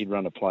you went, he'd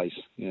run a place.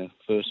 You know,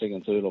 first,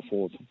 second, third or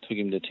fourth. Took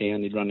him to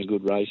town, he'd run a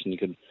good race, and you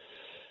could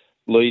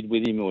lead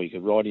with him or you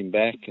could ride him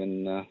back,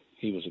 and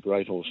he was a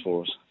great horse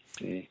for us.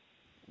 Yeah.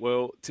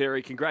 Well,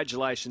 Terry,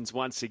 congratulations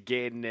once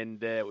again,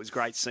 and it was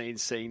great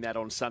seeing that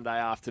on Sunday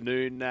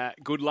afternoon.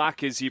 Good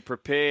luck as you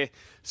prepare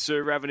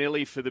Sir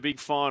Ravanelli for the big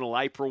final,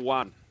 April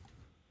 1.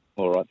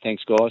 All right,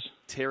 thanks, guys.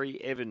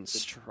 Terry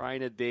Evans,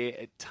 trainer there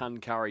at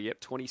Tuncurry. Yep,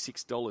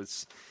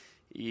 $26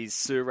 is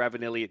Sir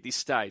Ravanelli at this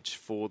stage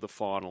for the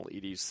final.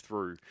 It is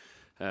through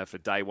for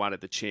day one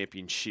at the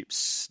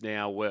championships.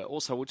 Now,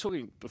 also, we're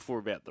talking before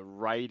about the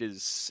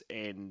Raiders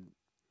and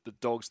the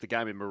Dogs, the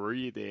game in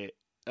Moruya there.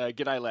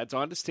 G'day, lads.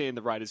 I understand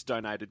the Raiders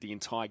donated the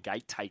entire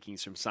gate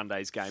takings from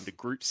Sunday's game to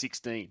Group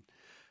 16.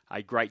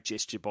 A great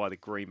gesture by the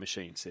Green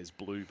Machine, says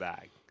Blue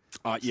Bag.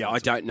 Yeah, I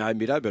don't know,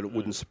 Middo, but it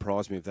wouldn't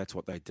surprise me if that's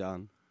what they'd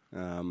done.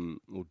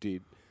 Or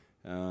did.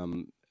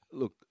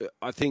 Look,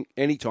 I think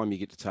any time you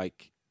get to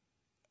take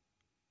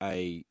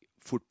a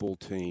football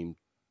team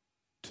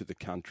to the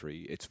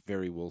country, it's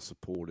very well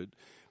supported,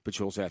 but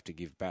you also have to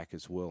give back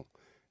as well.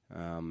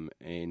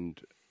 And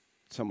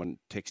someone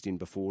texted in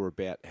before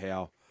about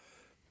how,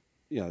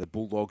 the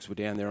Bulldogs were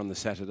down there on the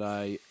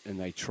Saturday and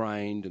they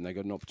trained and they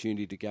got an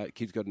opportunity to go.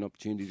 Kids got an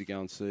opportunity to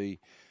go and see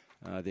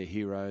their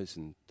heroes,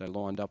 and they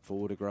lined up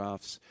for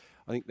autographs.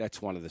 I think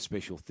that's one of the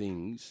special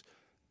things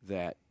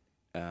that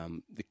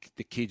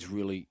the kids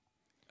really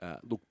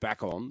look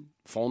back on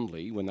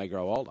fondly when they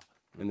grow older.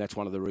 And that's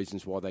one of the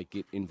reasons why they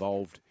get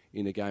involved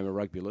in the game of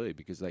rugby league,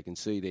 because they can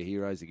see their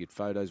heroes, they get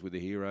photos with the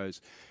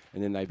heroes,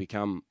 and then they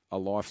become a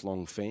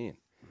lifelong fan.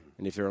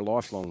 And if they're a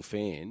lifelong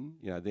fan,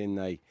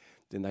 then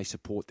they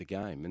support the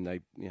game, and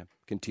they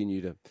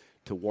continue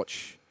to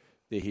watch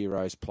their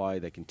heroes play.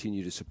 They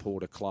continue to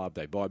support a club.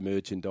 They buy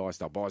merchandise.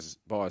 They'll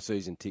buy a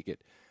season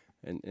ticket,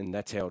 and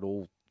that's how it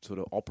all sort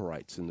of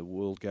operates, and the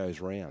world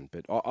goes round.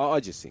 But I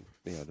just think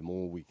the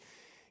more we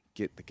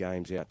get the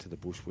games out to the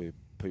bush where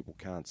people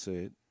can't see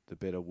it, the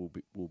better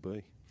we'll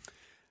be.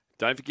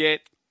 Don't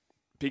forget,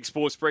 Big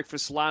Sports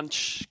Breakfast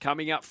Lunch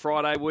coming up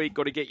Friday week.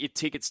 Got to get your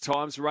tickets.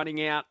 Time's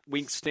running out.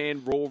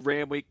 Winkstand, Raw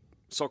Randwick.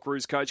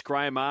 Socceroos coach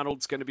Graham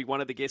Arnold's going to be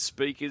one of the guest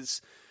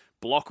speakers.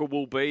 Blocker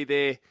will be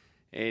there.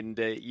 And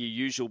your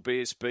usual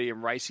BSB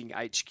and Racing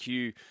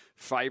HQ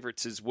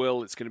favourites as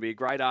well. It's going to be a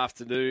great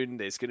afternoon.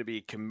 There's going to be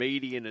a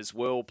comedian as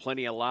well.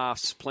 Plenty of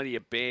laughs, plenty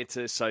of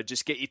banter. So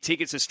just get your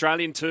tickets,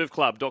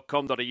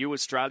 australianturfclub.com.au,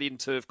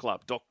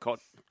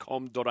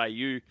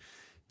 australianturfclub.com.au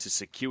to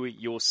secure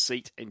your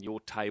seat and your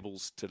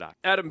tables today.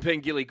 Adam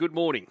Pengilly, good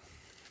morning.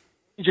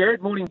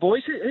 Jared, morning,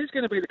 boys. Who's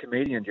going to be the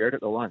comedian, Jared, at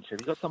the lunch? Have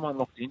you got someone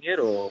locked in yet?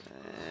 Or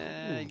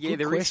yeah,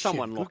 there is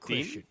someone locked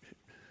in.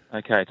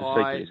 Okay, it's a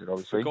secret, is it,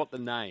 obviously? I forgot the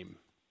name.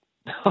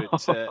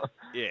 But,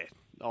 yeah,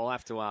 I'll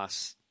have to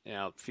ask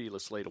our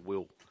fearless leader,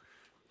 Will.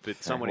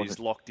 But someone is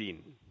locked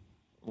in.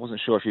 I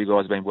wasn't sure if you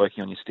guys have been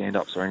working on your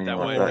stand-ups or anything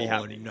like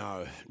that.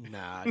 No,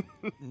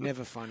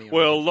 never funny.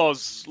 Well,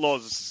 Loz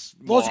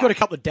got a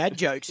couple of dad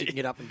jokes he can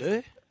get up and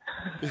do.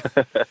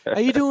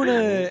 Are you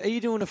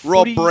doing a footy?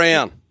 Rob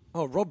Brown.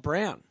 Oh, Rob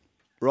Brown.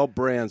 Rob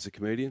Brown's a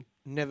comedian.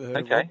 Never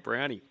heard of Rob.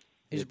 Brownie.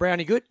 Is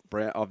Brownie good?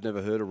 I've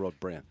never heard of Rob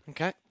Brown.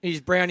 Okay.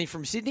 Is Brownie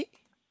from Sydney?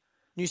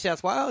 New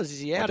South Wales? Is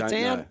he out of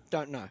town?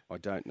 Don't know. I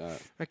don't know.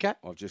 Okay.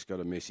 I've just got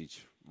a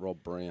message.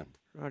 Rob Brown.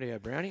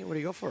 Rightio, Brownie. What do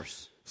you got for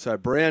us? So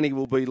Brownie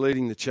will be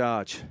leading the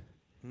charge.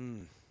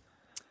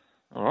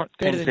 All right.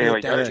 Better than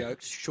your dad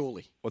jokes,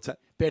 surely. What's that?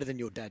 Better than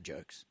your dad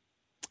jokes.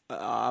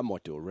 I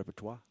might do a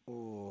repertoire.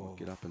 I'll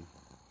get up and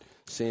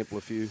sample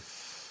a few,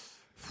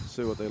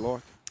 see what they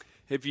like.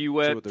 Have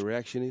you See what the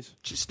reaction is.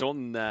 just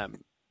on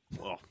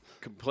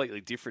completely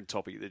different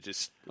topic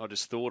that I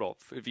just thought of?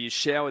 Have you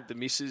showered the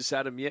missus,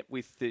 Adam, yet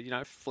with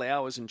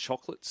flowers and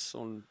chocolates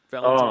on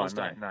Valentine's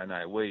Day?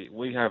 No.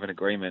 We have an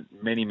agreement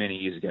many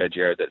years ago,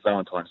 Jared, that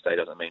Valentine's Day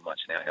doesn't mean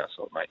much in our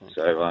household, mate. Okay.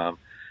 So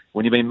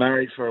when you've been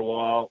married for a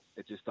while,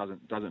 it just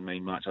doesn't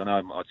mean much. I know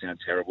it might sound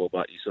terrible,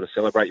 but you sort of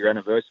celebrate your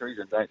anniversaries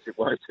and don't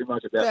worry too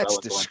much about That's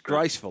Valentine's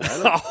disgraceful,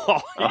 Alan.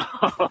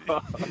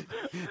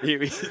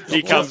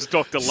 Here comes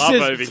Dr. Love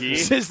over here.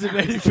 Says the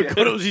man who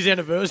forgot it was his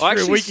anniversary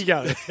Actually, a week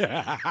ago.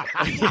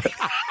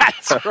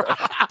 That's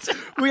right.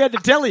 We had to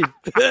tell him.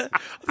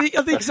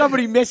 I think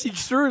somebody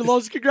messaged through,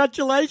 Loz,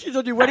 congratulations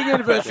on your wedding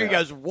anniversary. He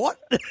goes, what?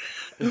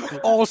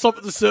 I'll stop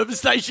at the service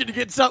station to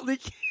get something.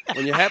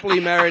 When you're happily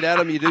married,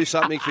 Adam, you do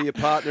something for your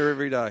partner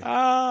every day.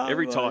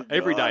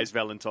 Every day is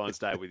Valentine's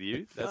Day with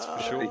you, that's for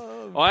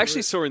sure. I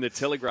actually saw in the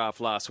Telegraph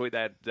last week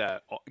they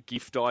had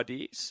gift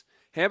ideas.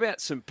 How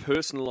about some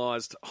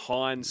personalised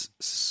Heinz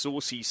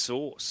saucy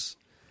sauce?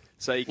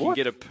 So you can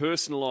get a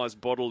personalised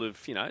bottle of,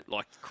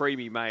 like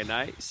creamy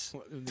mayonnaise.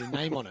 The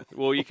name on it.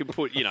 Well, you can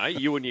put,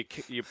 you and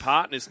your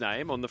partner's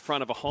name on the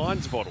front of a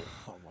Heinz bottle.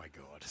 Oh, my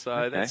God.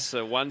 So that's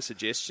one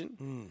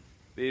suggestion.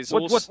 There's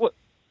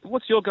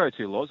What's your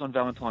go-to, Loz, on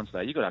Valentine's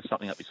Day? You've got to have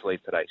something up your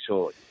sleeve today,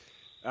 surely.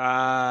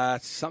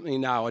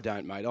 Something? No, I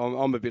don't, mate.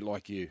 I'm a bit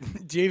like you.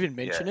 Do you even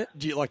mention it?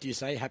 Do you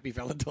say Happy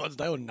Valentine's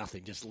Day or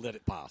nothing? Just let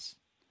it pass.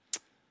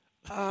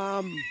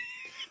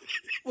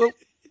 Well,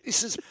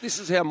 this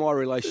is how my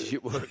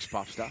relationship works,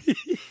 Puffster.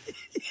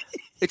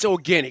 It's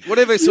organic.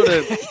 Whatever sort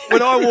of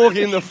when I walk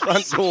in the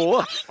front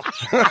door,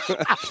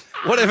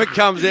 whatever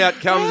comes out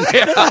comes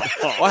out.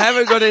 I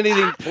haven't got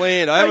anything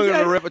planned. I haven't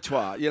got a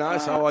repertoire,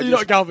 So You're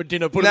not going for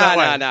dinner. Put it that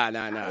way.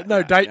 No.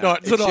 No date night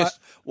It's tonight. just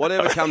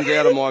whatever comes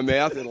out of my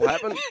mouth, it'll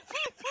happen,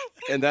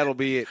 and that'll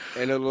be it.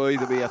 And it'll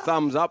either be a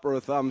thumbs up or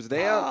a thumbs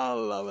down. I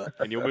love it.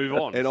 And you'll move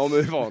on. And I'll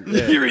move on.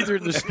 Yeah. You're either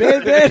in the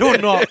spare bed or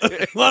not.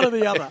 One or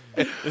the other.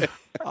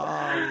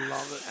 I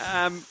love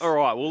it. All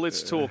right, well,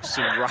 let's talk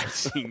some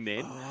racing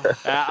then.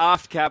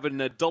 Aft cabin,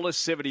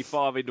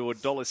 $1.75 into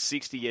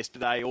 $1.60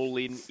 yesterday, all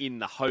in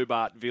the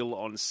Hobartville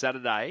on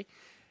Saturday.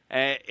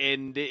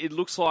 And it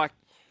looks like,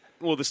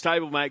 the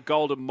stablemate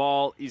Golden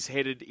Mile is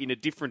headed in a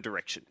different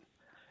direction.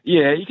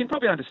 Yeah, you can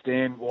probably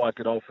understand why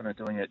Godolphin are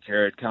doing it,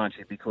 Jared, can't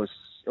you? Because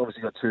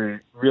obviously got two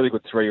really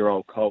good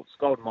 3-year-old colts.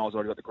 Golden Mile's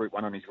already got the Group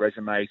 1 on his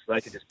resume, so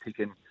they can just pick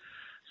and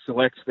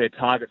select their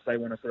targets they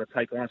want to sort of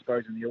take on, I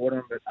suppose, in the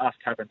autumn. But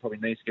Aft Cabin probably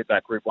needs to get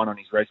that Group 1 on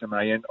his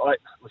resume. And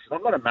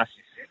I'm not a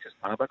massive futures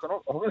punter, but I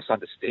almost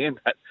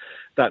understand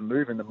that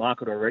move in the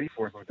market already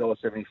for him from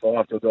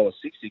 $1.75 to $1.60,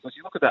 because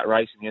you look at that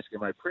race in the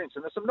Eskimo Prince,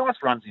 and there's some nice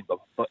runs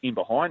in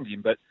behind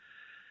him, but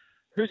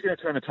who's going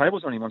to turn the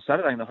tables on him on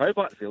Saturday in the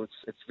Hobartville?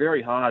 It's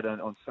very hard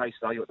on face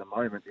value at the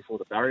moment before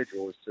the barrier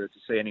draws to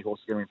see any horse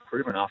going to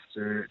improve enough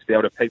to be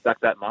able to peak back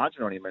that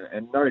margin on him.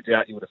 And no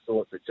doubt you would have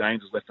thought that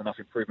James has left enough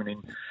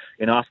improvement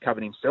in Aft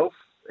Cabin himself,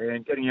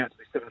 and getting out to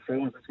the 7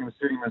 furlongs, that's going to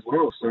suit him as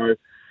well. So,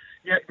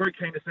 yeah, very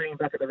keen to see him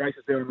back at the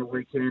races there on the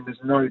weekend. There's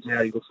no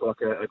doubt he looks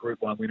like a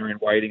Group 1 winner in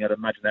waiting. I'd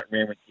imagine that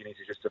Randwick Guineas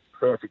is just a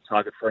perfect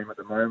target for him at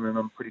the moment, and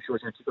I'm pretty sure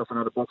he's going to tick off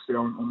another box there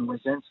on the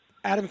weekend.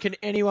 Adam, can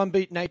anyone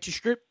beat Nature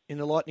Strip in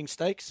the Lightning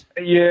Stakes?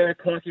 Yeah,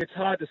 Clarky, it's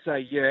hard to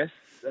say yes,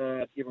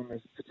 given the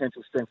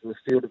potential strength of the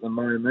field at the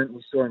moment.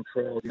 We saw him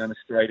trial down the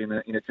straight in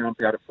a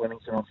jump out at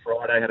Flemington on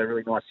Friday, had a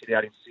really nice hit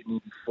out in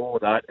Sydney before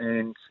that,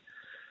 and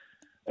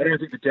I don't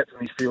think the depth in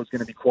his field is going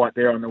to be quite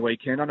there on the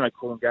weekend. I know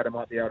Coolangatta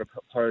might be able to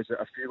pose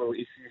a few little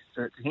issues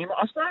to him.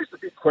 I suppose the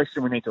big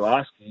question we need to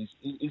ask is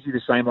he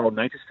the same old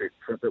Nature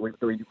Strip that we've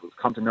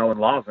come to know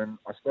and love? And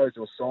I suppose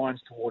there were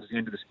signs towards the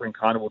end of the Spring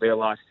Carnival there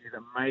last year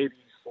that maybe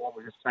his form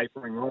was just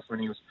tapering off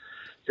and he was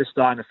just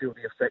starting to feel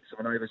the effects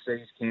of an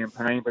overseas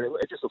campaign. But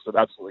it just looks like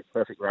an absolutely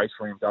perfect race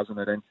for him, doesn't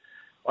it? And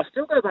I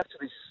still go back to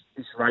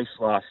this race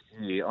last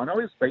year. I know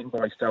he was beaten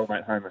by his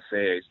stablemate Home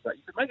Affairs, but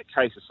you could make a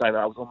case to say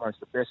that was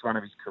almost the best run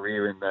of his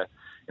career in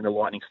the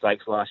Lightning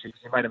Stakes last year,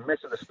 because he made a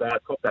mess of the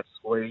start, caught that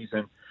squeeze,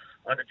 and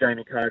under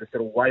Jamie Carr to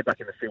settle way back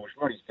in the field, which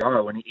was not his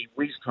go, and he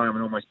whizzed home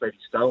and almost beat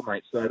his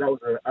stablemate. So that was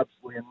an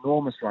absolutely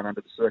enormous run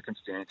under the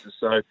circumstances.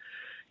 So,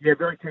 yeah,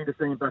 very keen to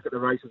see him back at the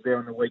races there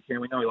on the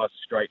weekend. We know he likes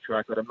a straight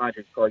track. I'd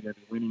imagine he's probably going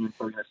to be winning and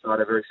probably going to start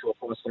a very short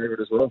price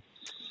favourite as well.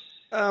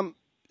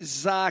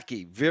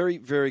 Zaki, very,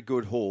 very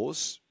good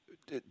horse.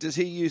 Does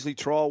he usually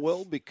trial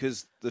well?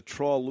 Because the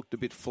trial looked a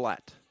bit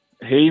flat.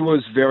 He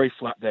was very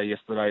flat there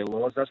yesterday,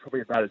 Laws. That's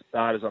probably about as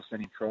bad as I've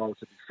seen him trial,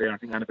 to be fair. I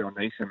think Annabelle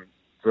Neeson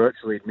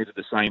virtually admitted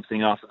the same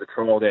thing after the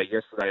trial there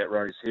yesterday at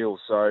Rose Hill.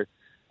 So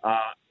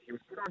he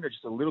was put under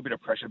just a little bit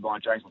of pressure by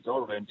James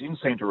McDonald and didn't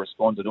seem to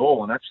respond at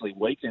all, and actually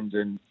weakened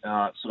and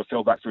sort of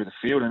fell back through the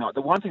field. And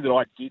the one thing that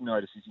I did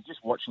notice is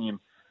just watching him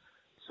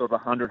sort of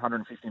 100,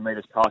 150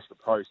 metres past the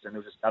post, and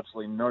there was just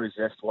absolutely no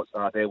zest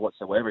there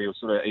whatsoever. He was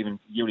sort of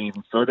yielding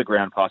even further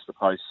ground past the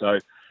post. So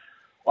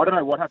I don't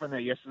know what happened there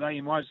yesterday.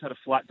 He might have just had a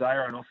flat day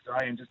or an off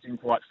day and just didn't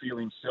quite feel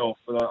himself.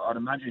 But I'd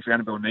imagine if you're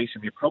Annabelle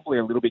Neeson, you're probably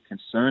a little bit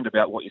concerned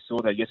about what you saw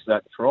there yesterday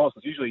at the trials,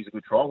 because usually he's a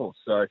good trial horse.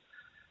 So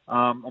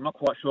I'm not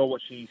quite sure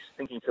what she's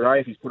thinking today,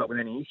 if he's put up with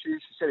any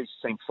issues. She said he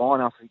seemed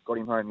fine after he got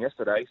him home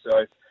yesterday.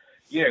 So,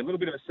 yeah, a little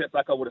bit of a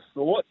setback, I would have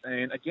thought.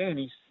 And again,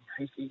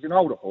 he's an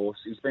older horse.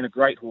 He's been a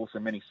great horse for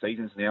many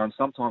seasons now. And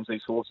sometimes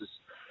these horses,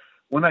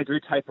 when they do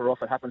taper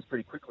off, it happens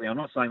pretty quickly. I'm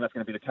not saying that's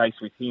going to be the case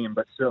with him,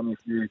 but certainly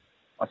a few,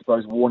 I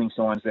suppose, warning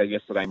signs there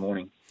yesterday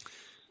morning.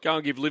 Go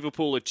and give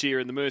Liverpool a cheer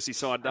in the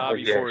Merseyside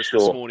Derby for us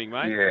sure. this morning,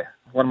 mate. Yeah,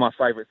 one of my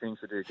favourite things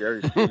to do, Jerry,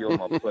 is steal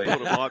my please.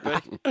 Thought it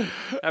might be.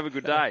 Have a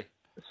good day.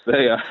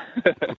 See ya.